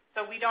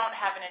 So we don't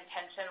have an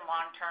intention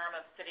long-term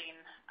of sitting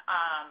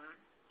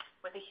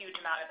with a huge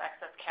amount of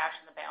excess cash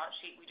in the balance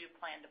sheet. We do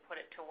plan to put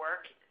it to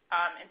work.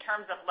 In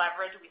terms of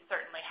leverage, we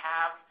certainly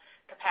have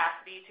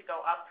capacity to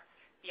go up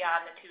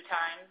beyond the 2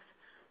 times,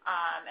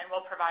 and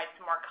we'll provide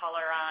some more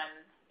color on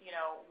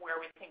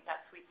where we think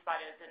that sweet spot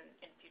is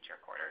in future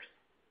quarters.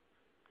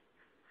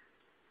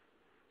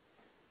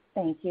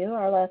 Thank you.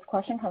 Our last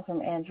question comes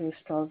from Andrew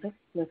Strelzik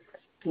with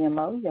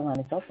BMO. Your line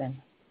is open.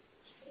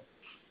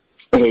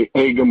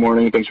 Hey, good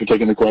morning. Thanks for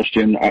taking the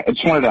question. I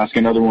just wanted to ask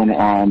another one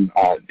on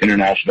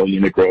international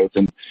unit growth.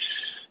 And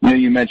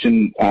you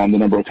mentioned the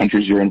number of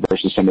countries you're in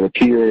versus some of the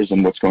peers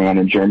and what's going on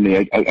in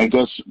Germany. I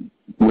guess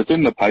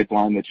within the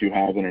pipeline that you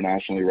have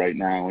internationally right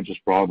now, and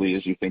just broadly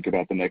as you think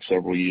about the next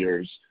several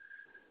years,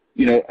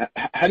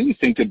 how do you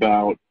think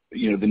about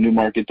the new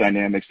market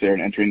dynamics there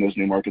and entering those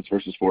new markets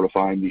versus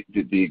fortifying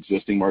the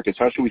existing markets?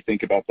 How should we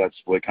think about that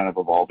split kind of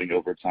evolving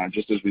over time,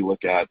 just as we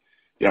look at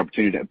the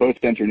opportunity to both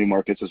enter new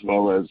markets as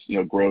well as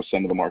grow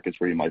some of the markets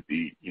where you might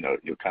be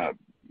kind of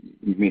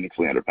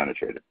meaningfully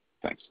underpenetrated?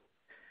 Thanks.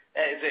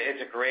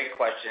 It's a great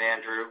question,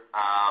 Andrew.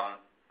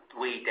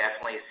 We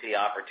definitely see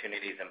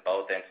opportunities in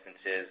both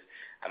instances.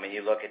 I mean,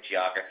 you look at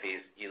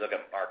geographies, you look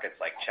at markets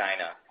like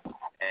China,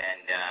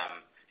 and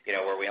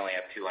where we only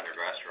have 200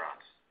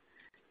 restaurants.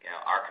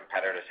 Our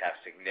competitors have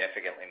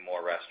significantly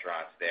more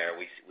restaurants there.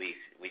 We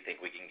think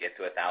we can get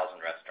to 1,000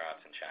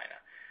 restaurants in China.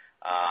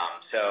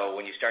 So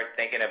when you start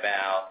thinking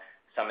about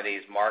some of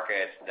these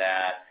markets,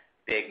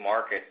 big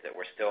markets that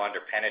we're still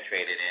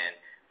underpenetrated in,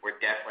 we're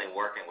definitely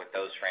working with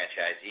those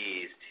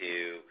franchisees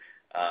to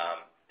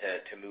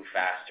move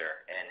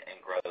faster and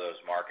grow those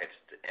markets,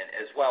 and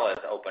as well as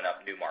open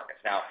up new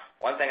markets. Now,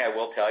 one thing I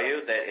will tell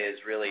you that is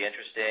really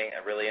interesting,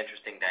 a really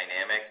interesting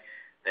dynamic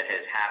that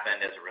has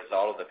happened as a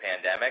result of the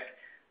pandemic.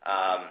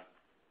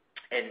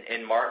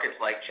 In markets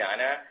like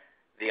China,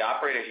 the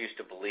operators used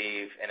to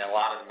believe, in a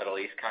lot of the Middle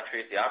East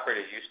countries, the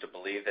operators used to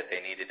believe that they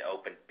needed to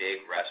open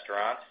big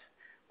restaurants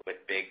with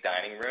big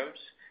dining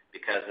rooms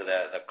because of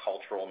the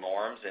cultural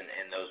norms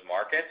in those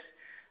markets.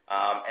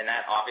 And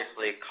that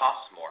obviously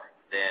costs more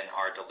than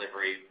our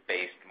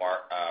delivery-based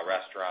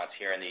restaurants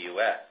here in the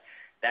U.S.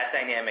 That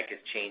dynamic is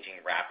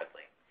changing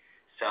rapidly.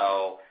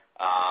 So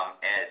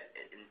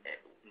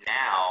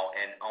now,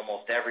 in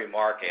almost every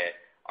market,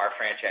 our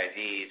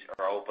franchisees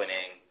are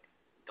opening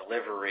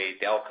delivery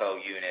Delco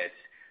units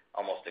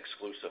almost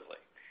exclusively.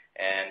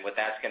 And what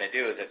that's going to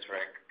do is it's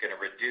going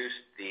to reduce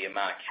the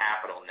amount of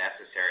capital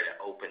necessary to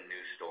open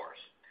new stores.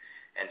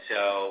 And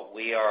so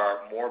we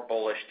are more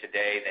bullish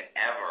today than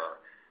ever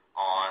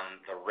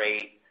on the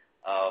rate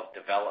of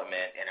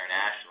development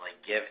internationally,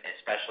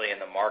 especially in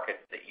the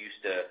markets that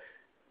used to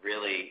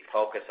really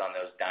focus on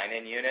those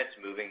dine-in units,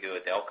 moving to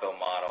a Delco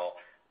model.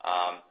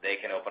 They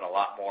can open a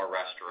lot more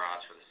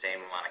restaurants for the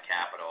same amount of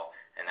capital,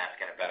 and that's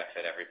going to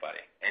benefit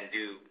everybody and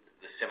do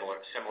the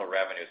similar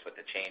revenues with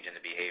the change in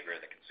the behavior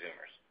of the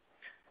consumers.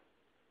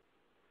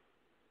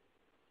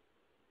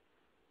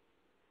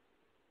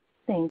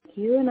 Thank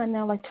you. And I'd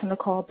now like to turn the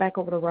call back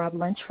over to Rob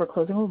Lynch for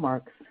closing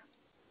remarks.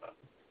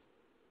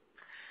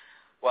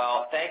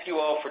 Well, thank you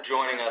all for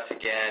joining us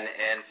again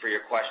and for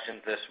your questions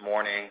this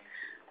morning.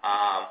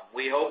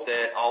 We hope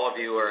that all of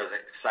you are as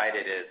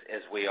excited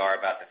as we are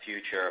about the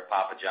future of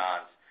Papa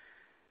John's.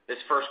 This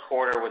first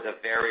quarter was a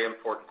very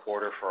important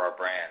quarter for our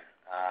brand.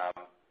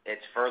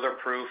 It's further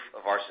proof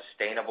of our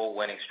sustainable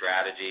winning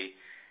strategy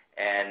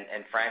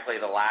and frankly,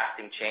 the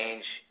lasting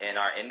change in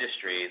our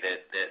industry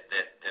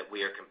that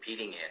we are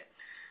competing in.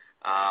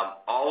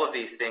 All of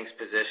these things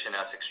position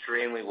us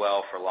extremely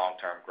well for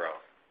long-term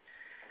growth.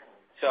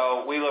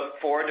 So we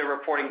look forward to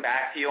reporting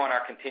back to you on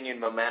our continued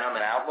momentum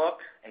and outlook,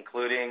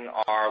 including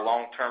our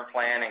long-term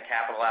plan and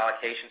capital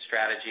allocation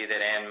strategy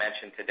that Ann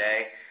mentioned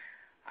today.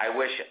 I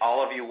wish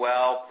all of you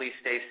well. Please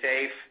stay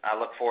safe. I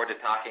look forward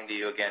to talking to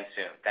you again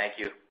soon. Thank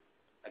you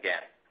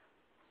again.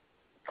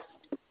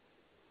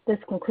 This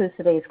concludes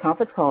today's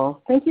conference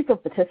call. Thank you for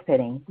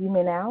participating. You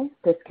may now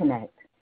disconnect.